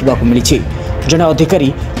व्यतिक्रम देखा मिली जड़े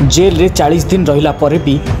अधिकारी जेल रे 40 दिन रहिला पर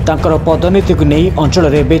भी तांकर पदोन्नति को नहीं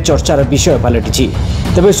अंचल में चर्चार विषय पलटि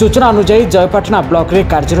तेज सूचना अनुसार जयपाटना ब्लॉक रे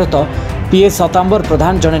कार्यरत PS सतांबर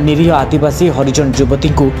प्रधान जड़े निरीह आदिवासी हरिजन युवती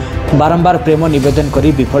को बारंबार प्रेम निवेदन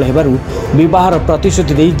करी विफल हेबारु विवाहर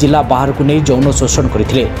प्रतिश्रुति दे जिला बाहर को नहीं यौन शोषण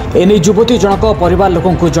करथिले एने युवती जनक परिवार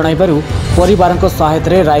लोकों को जणाइबारु परिवार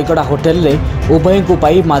सहायता रायगड़ा होटेल रे उभय को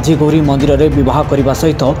पाई माझी गौरी मंदिर रे विवाह करने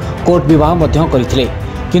सहित कोर्ट विवाह करथिले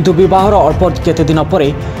किंतु विवाहर अल्प केते दिन पर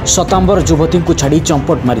शतांबर युवती को छाड़ी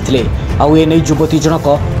चंपट मारी आउ एने युवती जनक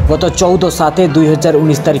गत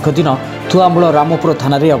 14/7/2019 तारीख दिन थुआमूल रामपुर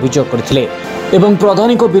थाना अभियोग करथिले एवं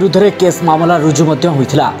प्रधानी विरुद्ध में केस मामला रुजु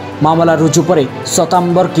होता। मामला रुजु पर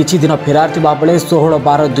शतांबर किछि दिन फेरार थिबा बेले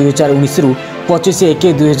 16/12/2019 रु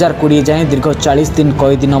 25/1/2020 जाए दीर्घ 40 दिन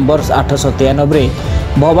कैदी नंबर 893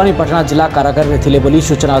 भवानीपाटना जिला कारागार में थिले बोली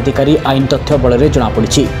सूचना अधिकारी आईन तथ्य बल में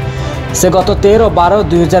जमापड़ी। से गत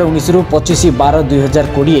 13/12/2019 रु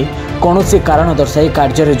 25/12/2020 कौन से कारण दर्शाई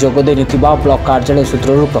कार्य जोगदे ब्लॉक कार्यालय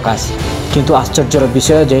सूत्रु प्रकाश। किंतु आश्चर्यर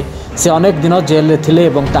विषय जे से अनेक दिन जेल में थिले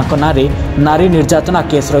एवं तांको नारे नारी निर्यातना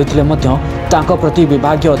केस रही तांको प्रति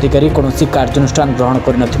विभागीय अधिकारी कौन कार्यानुष्ठान ग्रहण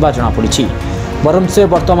कर जमापड़ी। बरं से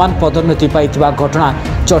वर्तमान पदोन्नति पाइथिबा घटना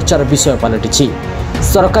चर्चार विषय पलटि।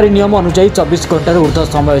 सरकारी नियम अनुसार 24 घंटार ऊर्ध्व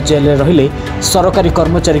समय जेल में रहिले सरकारी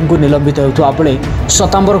कर्मचारी को निलंबित होता बेले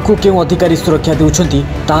शतांबर को क्यों अधिकारी सुरक्षा देउछंती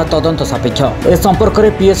ताहा तदंत सापेक्ष। ए संपर्क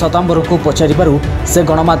में पीए शतांबर को पचारिबारु से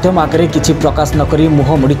गणमाध्यम आगे किछि प्रकाश न करी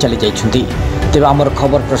मुह मोड़ी चली जाइछंती। तेबे आमर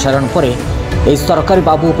खबर प्रसारण पर ए सरकारी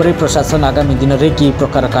बाबू उपरे प्रशासन आगामी दिन में कि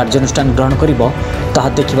प्रकार कार्यानुष्ठान ग्रहण करिबो ताहा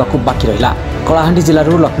देखिबाकू बाकी रहिला। कलाहांडी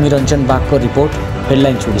जिल्लारू लक्ष्मी रंजन बाग रिपोर्ट,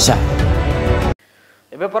 हेडलाइन्स ओडिशा।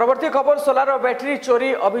 एबे परवर्ती खबर सोलार बैटरी चोरी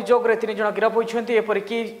अभियोग रे 3 जन गिरफ होइछन्ती।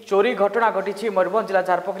 एपरिकी चोरी घटना घटिछि मयूरभंज जिला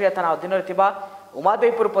झारपखरिया थाना अधीन थिबा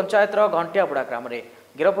उमादेईपुर पंचायत घंटियाबुड़ा ग्राम में।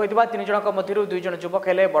 गिरफ होइतिबा 3 जनक मध्यरु 2 जन युवक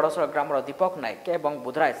हेले बड़सर ग्रामर दीपक नायक एवं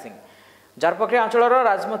बुधराय सिंह, झारपखरिया अंचलर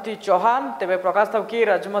राजमती चौहान। तेबे प्रकाश थाउ कि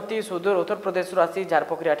राजमती सुदूर उत्तर प्रदेश आसी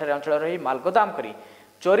झारपखरिया ठारे अंचल रही माल गोदाम करी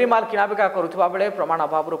चोरी माल किणाबिका करुवा बेले प्रमाण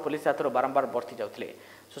अभाव पुलिस हाथ बारंबार बर्ती जाते।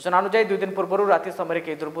 सूचना अनुसार 2 दिन पूर्व राति समय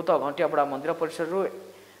कई दुर्बृत्त घंटियाबुड़ा मंदिर परिसर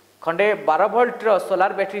खंडे 12 वोल्ट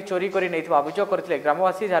सोलार बैटरी चोरी कर अभियोग करते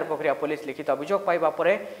ग्रामवासी। झारपखरिया पुलिस लिखित अभियोग पाइबा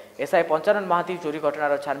परे एसआई पंचानन महांती चोरी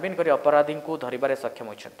घटनार छानबीन कर अपराधी को धरबार सक्षम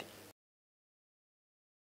होइछन्ति।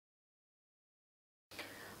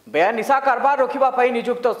 बेआईन निशा कारबार रोकवा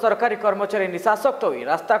नियुक्त सरकारी कर्मचारी निशासक्त हो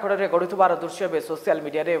रास्ता कड़े गढ़ुवार दृश्य बे सोशल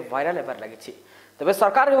मीडिया रे वायरल होबार लगी। तेबे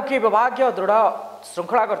सरकार हो कि विभागीय दृढ़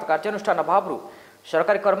श्रृंखलागत कार्यानुष्ठान अभाव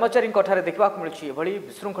सरकारी कर्मचारी देखा मिलूँ एभली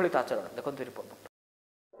विशृंखलित आचरण। देखते रिपोर्ट।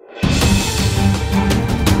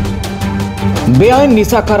 बेआईन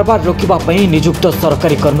निशा कारबार रोकवाई नियुक्त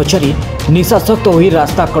सरकारी कर्मचारी निशासक्त हो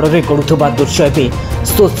रास्ता कड़े गढ़ुवा दृश्य एवं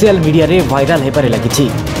सोशल मीडिया रे वायरल होबार लगी।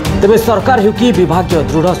 तेबे सरकार हो कि विभागीय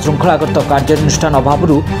दृढ़ श्रृंखलागत कार्यानुष्ठान अभाव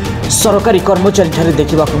सरकारी कर्मचारी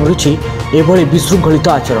देखा मिलूँ एभली विशृंखलित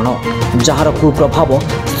आचरण जार कुप्रभाव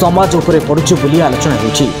समाज उपरे पड़ुछि बोली आलोचना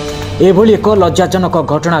होछि। एभली एक लज्जाजनक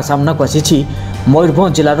घटना सामना को आसी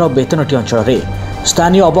मयूरभंज जिलार बेतनटी अंचल में।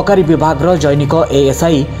 स्थानीय अबकारी विभाग जैनिक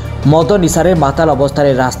एएसआई मद निशारे माताल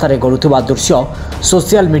अवस्था रास्तार गढ़ुवा दृश्य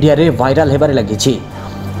सोशल मीडिया रे वायरल होबार लगी।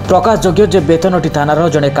 प्रकाश योग्य जे बेतनटी थानार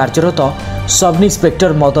जड़े कार्यरत सब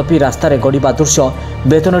इन्स्पेक्टर मद पी रास्तार गड़िबा दृश्य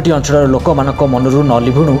बेतनटी अंचल लोक मनरू न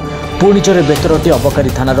लिभुणु पुणी थे बेतनटी अबकारी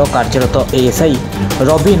थानार कार्यरत एएसआई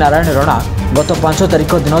रवि नारायण रणा गत 5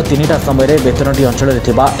 तारिख दिन 3टा समय बेतनटी अंचल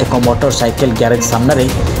एक मोटरसाइकेल ग्यारेज सामने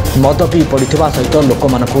मद पी पड़ा सहित लोक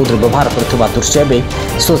दुर्व्यवहार करुवा दृश्य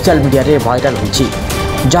सोशल मीडिया रे वायरल होइछि,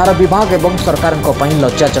 जार विभाग एवं सरकार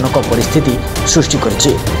लज्जाजनक परिस्थिति सृष्टि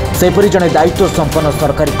करिछि। जड़े दायित्व संपन्न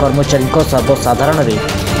सरकारी कर्मचारी सर्वसाधारण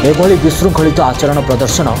एभली विशृंखलित आचरण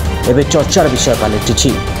प्रदर्शन एवं चर्चार विषय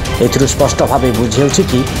पलटि। एथिरु स्पष्ट भाव बुझी होछि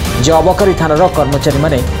कि जे अबकारी थानार कर्मचारी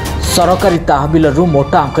माने सरकारी तहबिल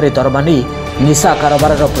मोटा अंकरे दरमा नहीं निशा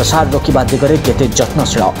कारोबार प्रसार रोकवा दिगरे केते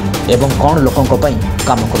यत्नशील एवं कौन लोकों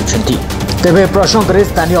काम करुछन्ति। तेबे प्रसंग में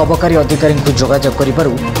स्थानीय अबकारी अधिकारी को जोगाजोग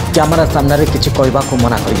करिबारु कैमरा सामने किछि कहबाकू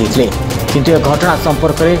मना कर दैथिले, किंतु ए घटना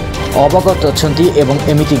संपर्क में अवगत अछन्ति एवं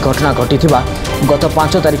एमिति घटना घटिथिबा गत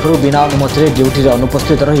 5 तारिख बिना अनुमति ड्यूटी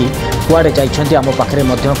अनुपस्थित रही कुआडे जाइछन्ति आम पाखरे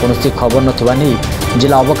मध्य कोनोसी खबर नथिबा नै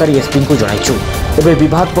जिला अबकारी एसपी को जणाइछु। एबे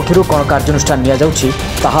विभाग पक्षरु कोन कार्यानुष्ठान निया जाउछि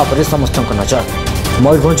ताहा परे समस्तक नजर।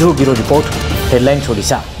 मयूरभंजरू bureau report, headlines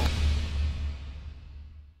Odisha.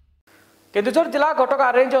 Keonjhar जिला घटका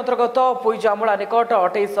रेंज अंतर्गत पुईजामुला निकट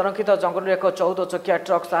अटई संरक्षित जंगल एक 14 चकिया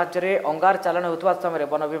ट्रक साहाय्य अंगार चालाण होता समय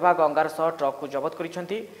वन विभाग अंगार सह ट्रक को जबत कर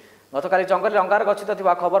गतकाली जंगल अंगार गच्छित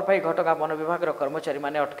खबर पाई घटका वन विभाग कर्मचारी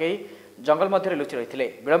माने अटकई जंगल मध्य लुचि रही।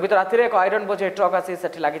 विलंबित राति एक आयरन बोझे ट्रक आसी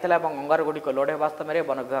सेठी लागिथिला एवं अंगार गुड़िक लोड होगा समय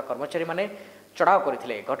वन विभाग कर्मचारी माने चढ़ाव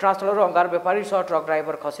करते। घटनास्थल अंगार बेपारी सह ट्रक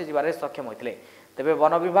ड्राइवर खसी जारे सक्षम होते। तेबे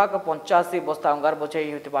वन विभाग 85 बस्ता अंगार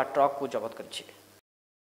बोझे होता ट्रक को जबत कर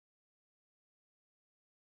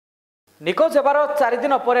निखोज होबार 4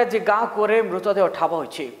 दिन पर आज गाँ कूरे मृतदेह ठाब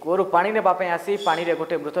होइछि। कूरु पानी नेबापे आसी पानी रे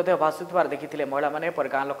गोटे मृतदेह भासुथिबार देखिथिले महिला माने पर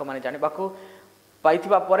गाँ लोक माने जानिबाकू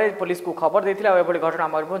पाइथिबा परे पुलिस को खबर देथिला एभली घटना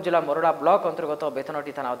मयूरभंज जिला मोरडा ब्लॉक अंतर्गत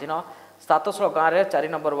बेतनटी थाना अधीन सातसर गाँव में 4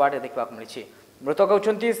 नंबर वार्ड देखा मिली। मृतक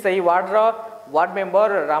होती से वार्डर वार्ड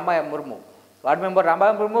मेंबर रामाय मुर्मू। वार्ड मेंबर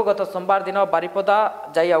रामाय मुर्मू गत सोमवार दिन बारिपदा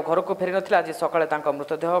जाई घर को फेरी नथिला। आज सकाळे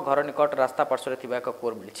मृतदेह घर निकट रास्ता पार्श्व एक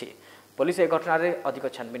कूर मिली। पुलिस ए घटना अधिक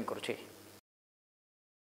छानबीन करुछि।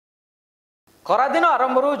 खरादिन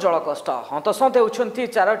आरंभरू जल कष्ट हंतसंत होती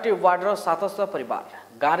 4टी वार्डर 700 परिवार।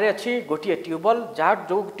 गाँव में अच्छी गोटे ट्यूबवेल जहाँ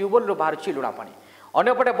जो ट्यूबवेल बाहर लुणा पानी।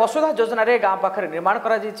 अंपटे वसुधा योजना गाँ पाखे निर्माण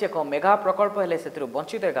कर एक मेगा प्रकल्प हेले से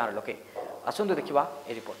वंचित गाँव लोके। आसतु देखा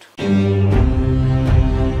ए रिपोर्ट।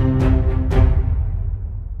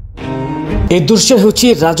 ए दृश्य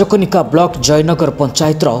होछि राजकनिका ब्लॉक जयनगर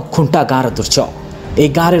पंचायत खुंटा गाँव दृश्य। ए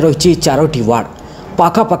गाँव में रही 4टी वार्ड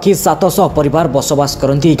पाखापाखि 700 परिवार बसवास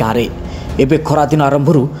करती गाँव में। एबे खरादिन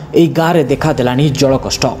आरंभरू ए गाँव में देखादेलानी जल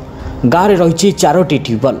कष्ट। गाँव में रही 4टी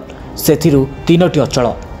ट्यूबवेल से 3टी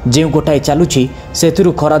अचल जो गोटाए चलुची से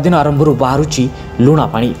खरादिन आरंभरू बाहरुची लुणा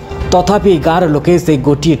पानी। तथापि गाँव लोके से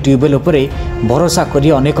गोटे ट्यूबवेल उपरे भरोसा करी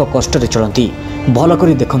अनेक कष्ट चलती। भल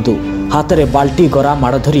करी देखंतु हाथ में बाल्टी गरा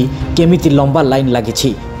माड़ धरी केमिति लंबा लाइन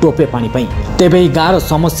लगी टोपे पानी पाई। तेबे गाँव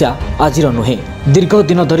समस्या आजिर नुहे। दीर्घ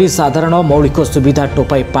दिन धरी साधारण मौलिक सुविधा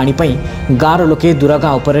टोपाई पानी पाई गाँव लोके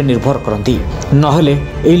दूरगाँ उपरे निर्भर करती। नहेले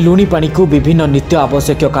एही लुणी पानी को विभिन्न नित्य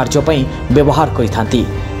आवश्यक कार्य पाई व्यवहार करिथांती।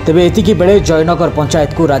 तेबे एतिकी बेले जयनगर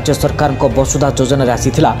पंचायत को राज्य सरकार वसुधा योजना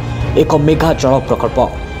आसीथिला एक मेगा जल प्रकल्प।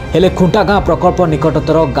 हेले खुंटा गाँ प्रकल्प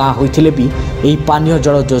निकटतर गाँ होइथिले भी एही पानीय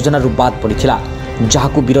जल योजना बाद पड़िथिला।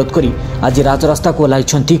 जहाकू विरोध करी आज राजरास्ता को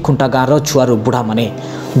ओह्लाइछंती खुंटा गाँवर छुआरू बुढ़ा माने।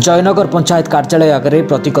 जयनगर पंचायत कार्यालय आगे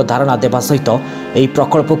प्रतीक धारणा देवा सहित एही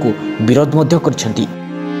प्रकल्प को विरोध मध्य करिछंती।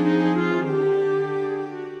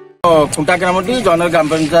 खुंटा ग्रामटी जयनगर ग्राम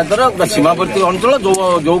पंचायतर सीमावर्ती अंचल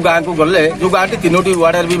जो गाँ को गले जो गाँटी 3टी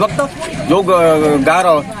वार्ड विभक्त जो गाँव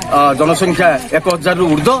जनसंख्या 1000 रु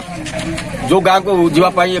ऊर्ध्व जो गाँ को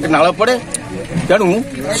जीवाई एक नाल पड़े। तेणु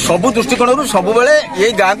सबु दृष्टिकोण सब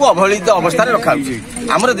ये गाँ को अवहेलित अवस्था रखा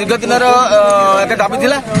आमर दीर्घ दिन एक दाबी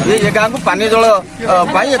थिला ये गाँ को पानी जल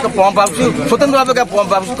एक पंप हाउस स्वतंत्र भाव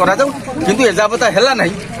पंप हाउस करा किंतु एजाबत है ना।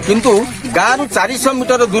 किंतु गाँव 400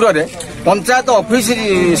 मीटर दूर में पंचायत ऑफिस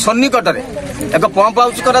सन्निकट एक पंप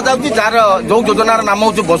हाउस करा जार जो योजनार नाम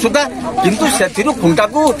हूँ वसुधा किंतु से खुंटा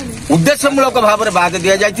को उद्देश्यमूलक भाव में बाद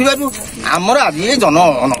दि जाइथिबारु आमर आज ये जन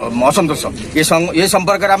असंतोष ये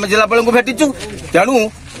संपर्क में जिलापाल को भेटिचु। तेणु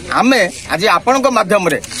आमे आज आपण माध्यम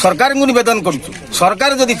सरकार को निवेदन करुचु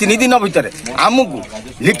सरकार जदि 3 दिन भितर आमको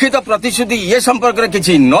लिखित प्रतिश्रुति ये संपर्क में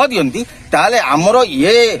किसी न दियंती ताले आमर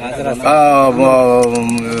ये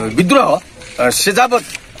विद्रोह से जावत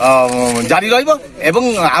जारी रहिबो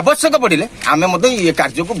एवं आवश्यक पड़िले आमे ये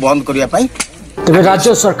कार्य को बंद करिया पाई। तेज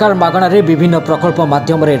राज्य सरकार मागणार विभिन्न प्रकल्प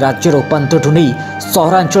माध्यम राज्यर उपांतठू नहीं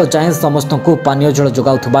सहरांचल जाए समस्त को पानीय जल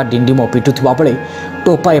जोगाउथबा डिंडिम पिटुथिबा बेले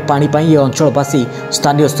टोपाए पानी पाई ये अंचलवासी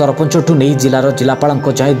स्थानीय सरपंचठू नहीं जिलार जिलापाल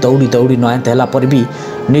जाए दौड़ी दौड़ी नयंत है पर भी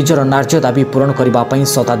निजर नार्य दाबी पूरण करने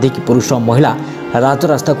शताधिक पुरुष महिला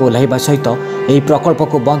राजरास्ता को ओह्लाइबा सहित यह प्रकल्प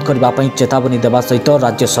को बंद करने चेतावनी देवा सहित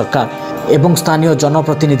राज्य सरकार एवं स्थानीय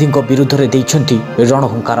जनप्रतिनिधि विरुद्ध में देइछंती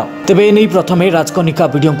रणहुंकार। तेबे एने प्रथमे राजकनिका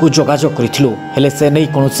वीडियो को जोगाजोग करिथिलु हेले से नहीं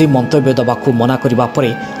कौनसी मंतव्य देवाकू मना करबा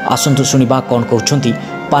परे आसंतु सुनिबा कौन कहउछंती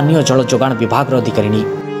पानीय जल जोगाण विभाग अधिकारी।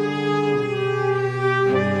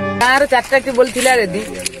 गाँव 4टा ट्यूबवेल थिला रेडी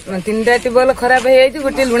 3टा ट्यूबवेल खराब हो जाए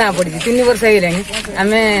गोटे लुणा पड़ी 3 वर्ष हो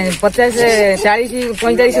आम 50 40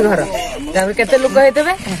 45 घर केते लोक होते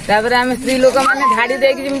आम स्त्री लोक मैंने ढाड़ी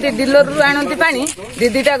देकी डिलर रू आणती पानी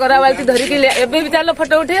 2-2टा गरा बाल्टी धरिकी एबे भी चलो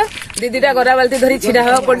फोटो उठे 2-2टा गरा बाल्टी धरी छिड़ा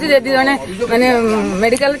हवा पड़ी जदि जने माने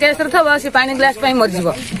मेडिकल केस थब से पानी ग्लास मरीज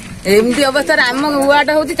एमती अवस्था आम वार्ड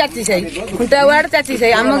हूँ 4 साई खुंटा वार्ड 4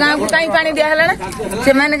 साई आम गाँव को कहीं पानी दिहला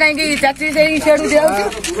से कहीं 4 साई सेडू दिया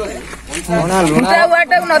खुंटा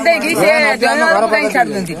वार्ड न देकी जयनगर कहीं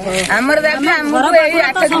छाड़ी आमर देखिए आमको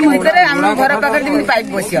 8 दिन भितर आम घर पाखे जमी पाइप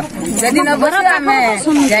बस जदि न बस आम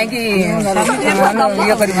जा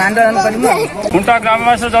आंदोलन कर। खुंटा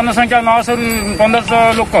ग्रामवासी जनसंख्या 900 ରୁ 1500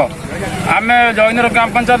 लोक आम जयनगर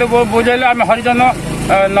ग्राम पंचायत बुझेले आम हरिजन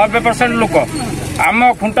 90% लोक आम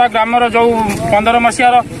खुंटा ग्रामर जो 15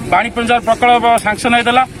 मसीहार पानी पंचार प्रकल्प सांक्शन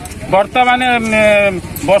होता बर्तमान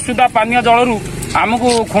वसुधा पानीय जलू आमको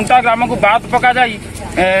खुंटा ग्राम को बाद पका जाई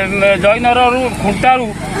जयनगर खुंटा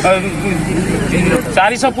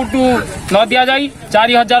 400 फुट न दि जाई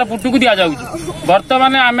 4000 फुट को दि जाऊँ।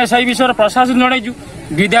 बर्तमान आम से विषय प्रशासन जनइचु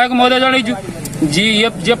विधायक महोदय जनइचु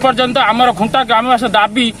जे पर्यंत आमर खुंटा ग्रामवासी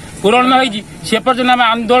दाबी पूरण न होई से पर्यंत आम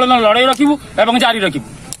आंदोलन लड़ाई रखिबू एवं जारी रखिबू।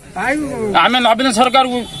 आम नवीन सरकार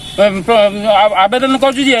को आवेदन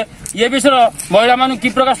करूँ ये विषय महिला मान कि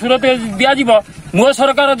प्रकार सुरक्षा दिज्व मो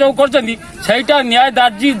सरकार जो कर न्याय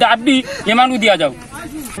दाबी एम दि जाऊ।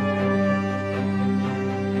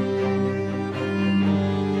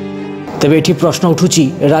 तेबे एठी प्रश्न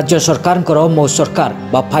उठुची राज्य सरकार मो सरकार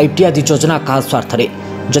बा 5T आदि योजना क्या स्वार्थ रे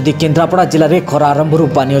जदि केन्द्रापड़ा जिले में खरा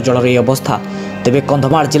आरंभ पानीय जलर यह अवस्था तेबे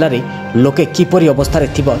कंधमाल जिले में लोके किपरि अवस्था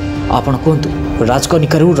आपण कहतु।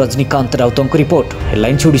 राजकनिकारु रजनीकांत राउतों की रिपोर्ट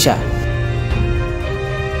हेडलाइन्स ओडिशा।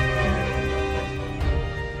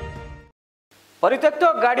 परित्यक्त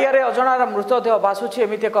गाड़िया अजणार मृतदेह भासुची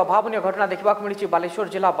एमती एक अभावन घटना देखा मिली बालेश्वर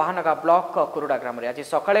जिला बाहानगा ब्लॉक कुरुडा ग्राम में आज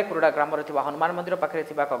सकाଳେ कुरुडा ग्राम हनुमान मंदिर पाखे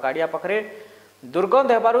एक गाड़िया पाखे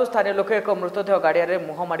दुर्गंध होबारु स्थानीय लोक एक मृतदेह गाड़िया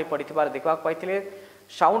मुह माड़ी पड़े देखा पाई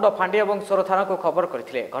साउंड फांडी और सोर थाना को खबर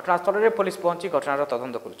करते घटनास्थल में पुलिस पहुंची घटनार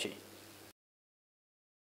तदंत करुछि।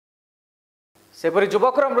 सेपरी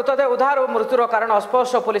युवकर मृतदेह उद्धार और मृत्युर कारण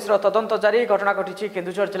अस्पष्ट पुलिस तदंत जारी। घटना घटी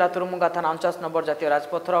केन्दुझर जिला तुरुमुंगा थाना 49 नंबर जातीय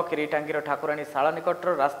राजपथर किरीटांगीर ठाकुराणी शाला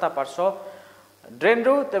निकटर रास्ता पार्श्व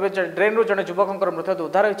ड्रेन्रु तेज ड्रेन्रु जड़े युवक मृतदेह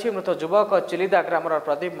उद्धार होती। मृत युवक चिलिदा ग्रामर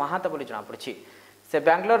प्रदीप महात बोली जमापड़ी। से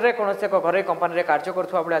बेंगलोर में कौन एक घर कंपानी कार्य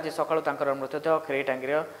करुवा बेले आज सकाळु मृतदेह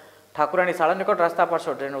किरीटांगीर ठाकुराणी शाला निकट रास्ता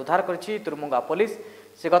पार्श्व ड्रेन उद्धार करिछि तुरुमुंगा पुलिस।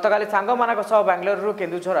 से गतकाली सांगमानक सह बेंगलोर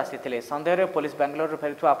केन्दुझर आसिथिले। संदेह पुलिस बेंगलोर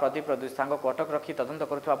फेरुवा प्रदीप दुई सांग को अटक रखी तदंत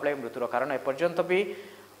करुवा बेले मृत्युर कारण एपर्यंत भी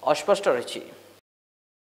अस्पष्ट रही।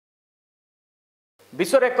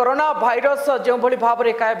 विश्व में कोरोना भाइरस जो भाव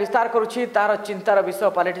में काय विस्तार करुछि तार चिंतार विषय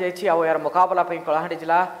पलटि जाइछि। यार मुकाबला कलाहांडी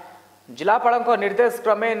जिलापाल निर्देश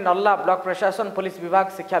क्रमे नल्ला ब्लॉक प्रशासन पुलिस विभाग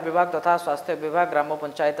शिक्षा विभाग तथा स्वास्थ्य विभाग ग्राम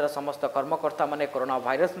पंचायतर समस्त कर्मकर्ता माने कोरोना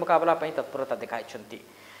भाइरस मुकाबला तत्परता दिखाई।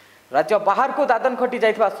 राज्य बाहर को दादन खटी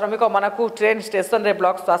जाइथिबा श्रमिक मानकु ट्रेन स्टेशन रे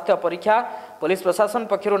ब्लॉक स्वास्थ्य परीक्षा पुलिस प्रशासन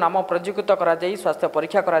पक्षरु नाम पंजीकृत करा जाई स्वास्थ्य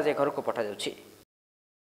परीक्षा करा जाई घर को पठा जाउछि।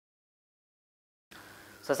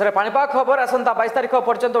 शेष में पाणीपाग खबर आसंता 22 तारिख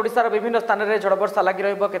पर्यंत ओडिशार विभिन्न स्थान में झड़ वर्षा लगी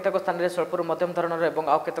रहिबो। केतेक स्थान में स्वल्परू मध्यम धरणर एवं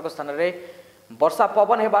आउ केतेक स्थान में वर्षा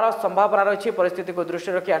पवन होबार संभावना रही। परिस्थिति को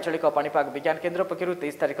दृष्टि रखी आंचलिक पाणीपाग विज्ञान केन्द्र पक्षरु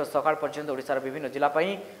 23 तारिख सकाळ पर्यंत ओडिशार विभिन्न जिला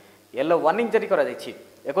पई येलो वार्निंग जारी करा जायछि।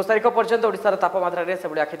 21 तारिख पर्यंत ओडिशार तापमात्रा रे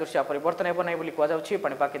सेबडी आखिदृश्य परिवर्तन हेबो नै बोली कुआजाउछि।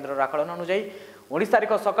 पाणीपाग केन्द्र आकलन अनुसार 19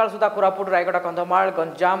 तारिख सकाळ सुधा कोरापुट रायगढ़ कंधमाल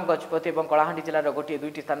गंजाम गजपति और कलाहांडी जिलार गोटे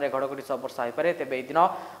दुईटी स्थान में घड़घड़ी सह वर्षा हो पाए। तेबे दिन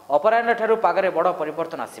अपराह्न ठारू पागरे बड़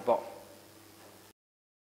परिवर्तन आसिबो।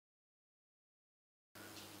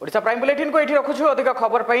 ओडिशा प्राइम बुलेटिन को ये रखुछु। अधिक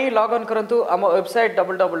खबर पाई लॉग ऑन करंतु आम वेबसाइट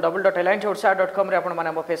www.headlinesodisha.com रे आपण माने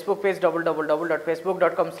आम फेसबुक पेज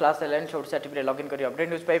www.facebook.com/headlinesodisha टीवी रे लॉगिन करी अपडेट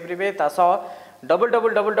न्यूज पाई परिबे। तासो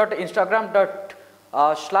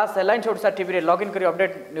www.instagram.com/headlinesodisha टीवी रे लॉगिन करी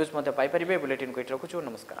अपडेट न्यूज मध्ये पाई परिबे। बुलेटिन को ये रखुछु।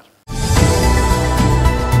 नमस्कार।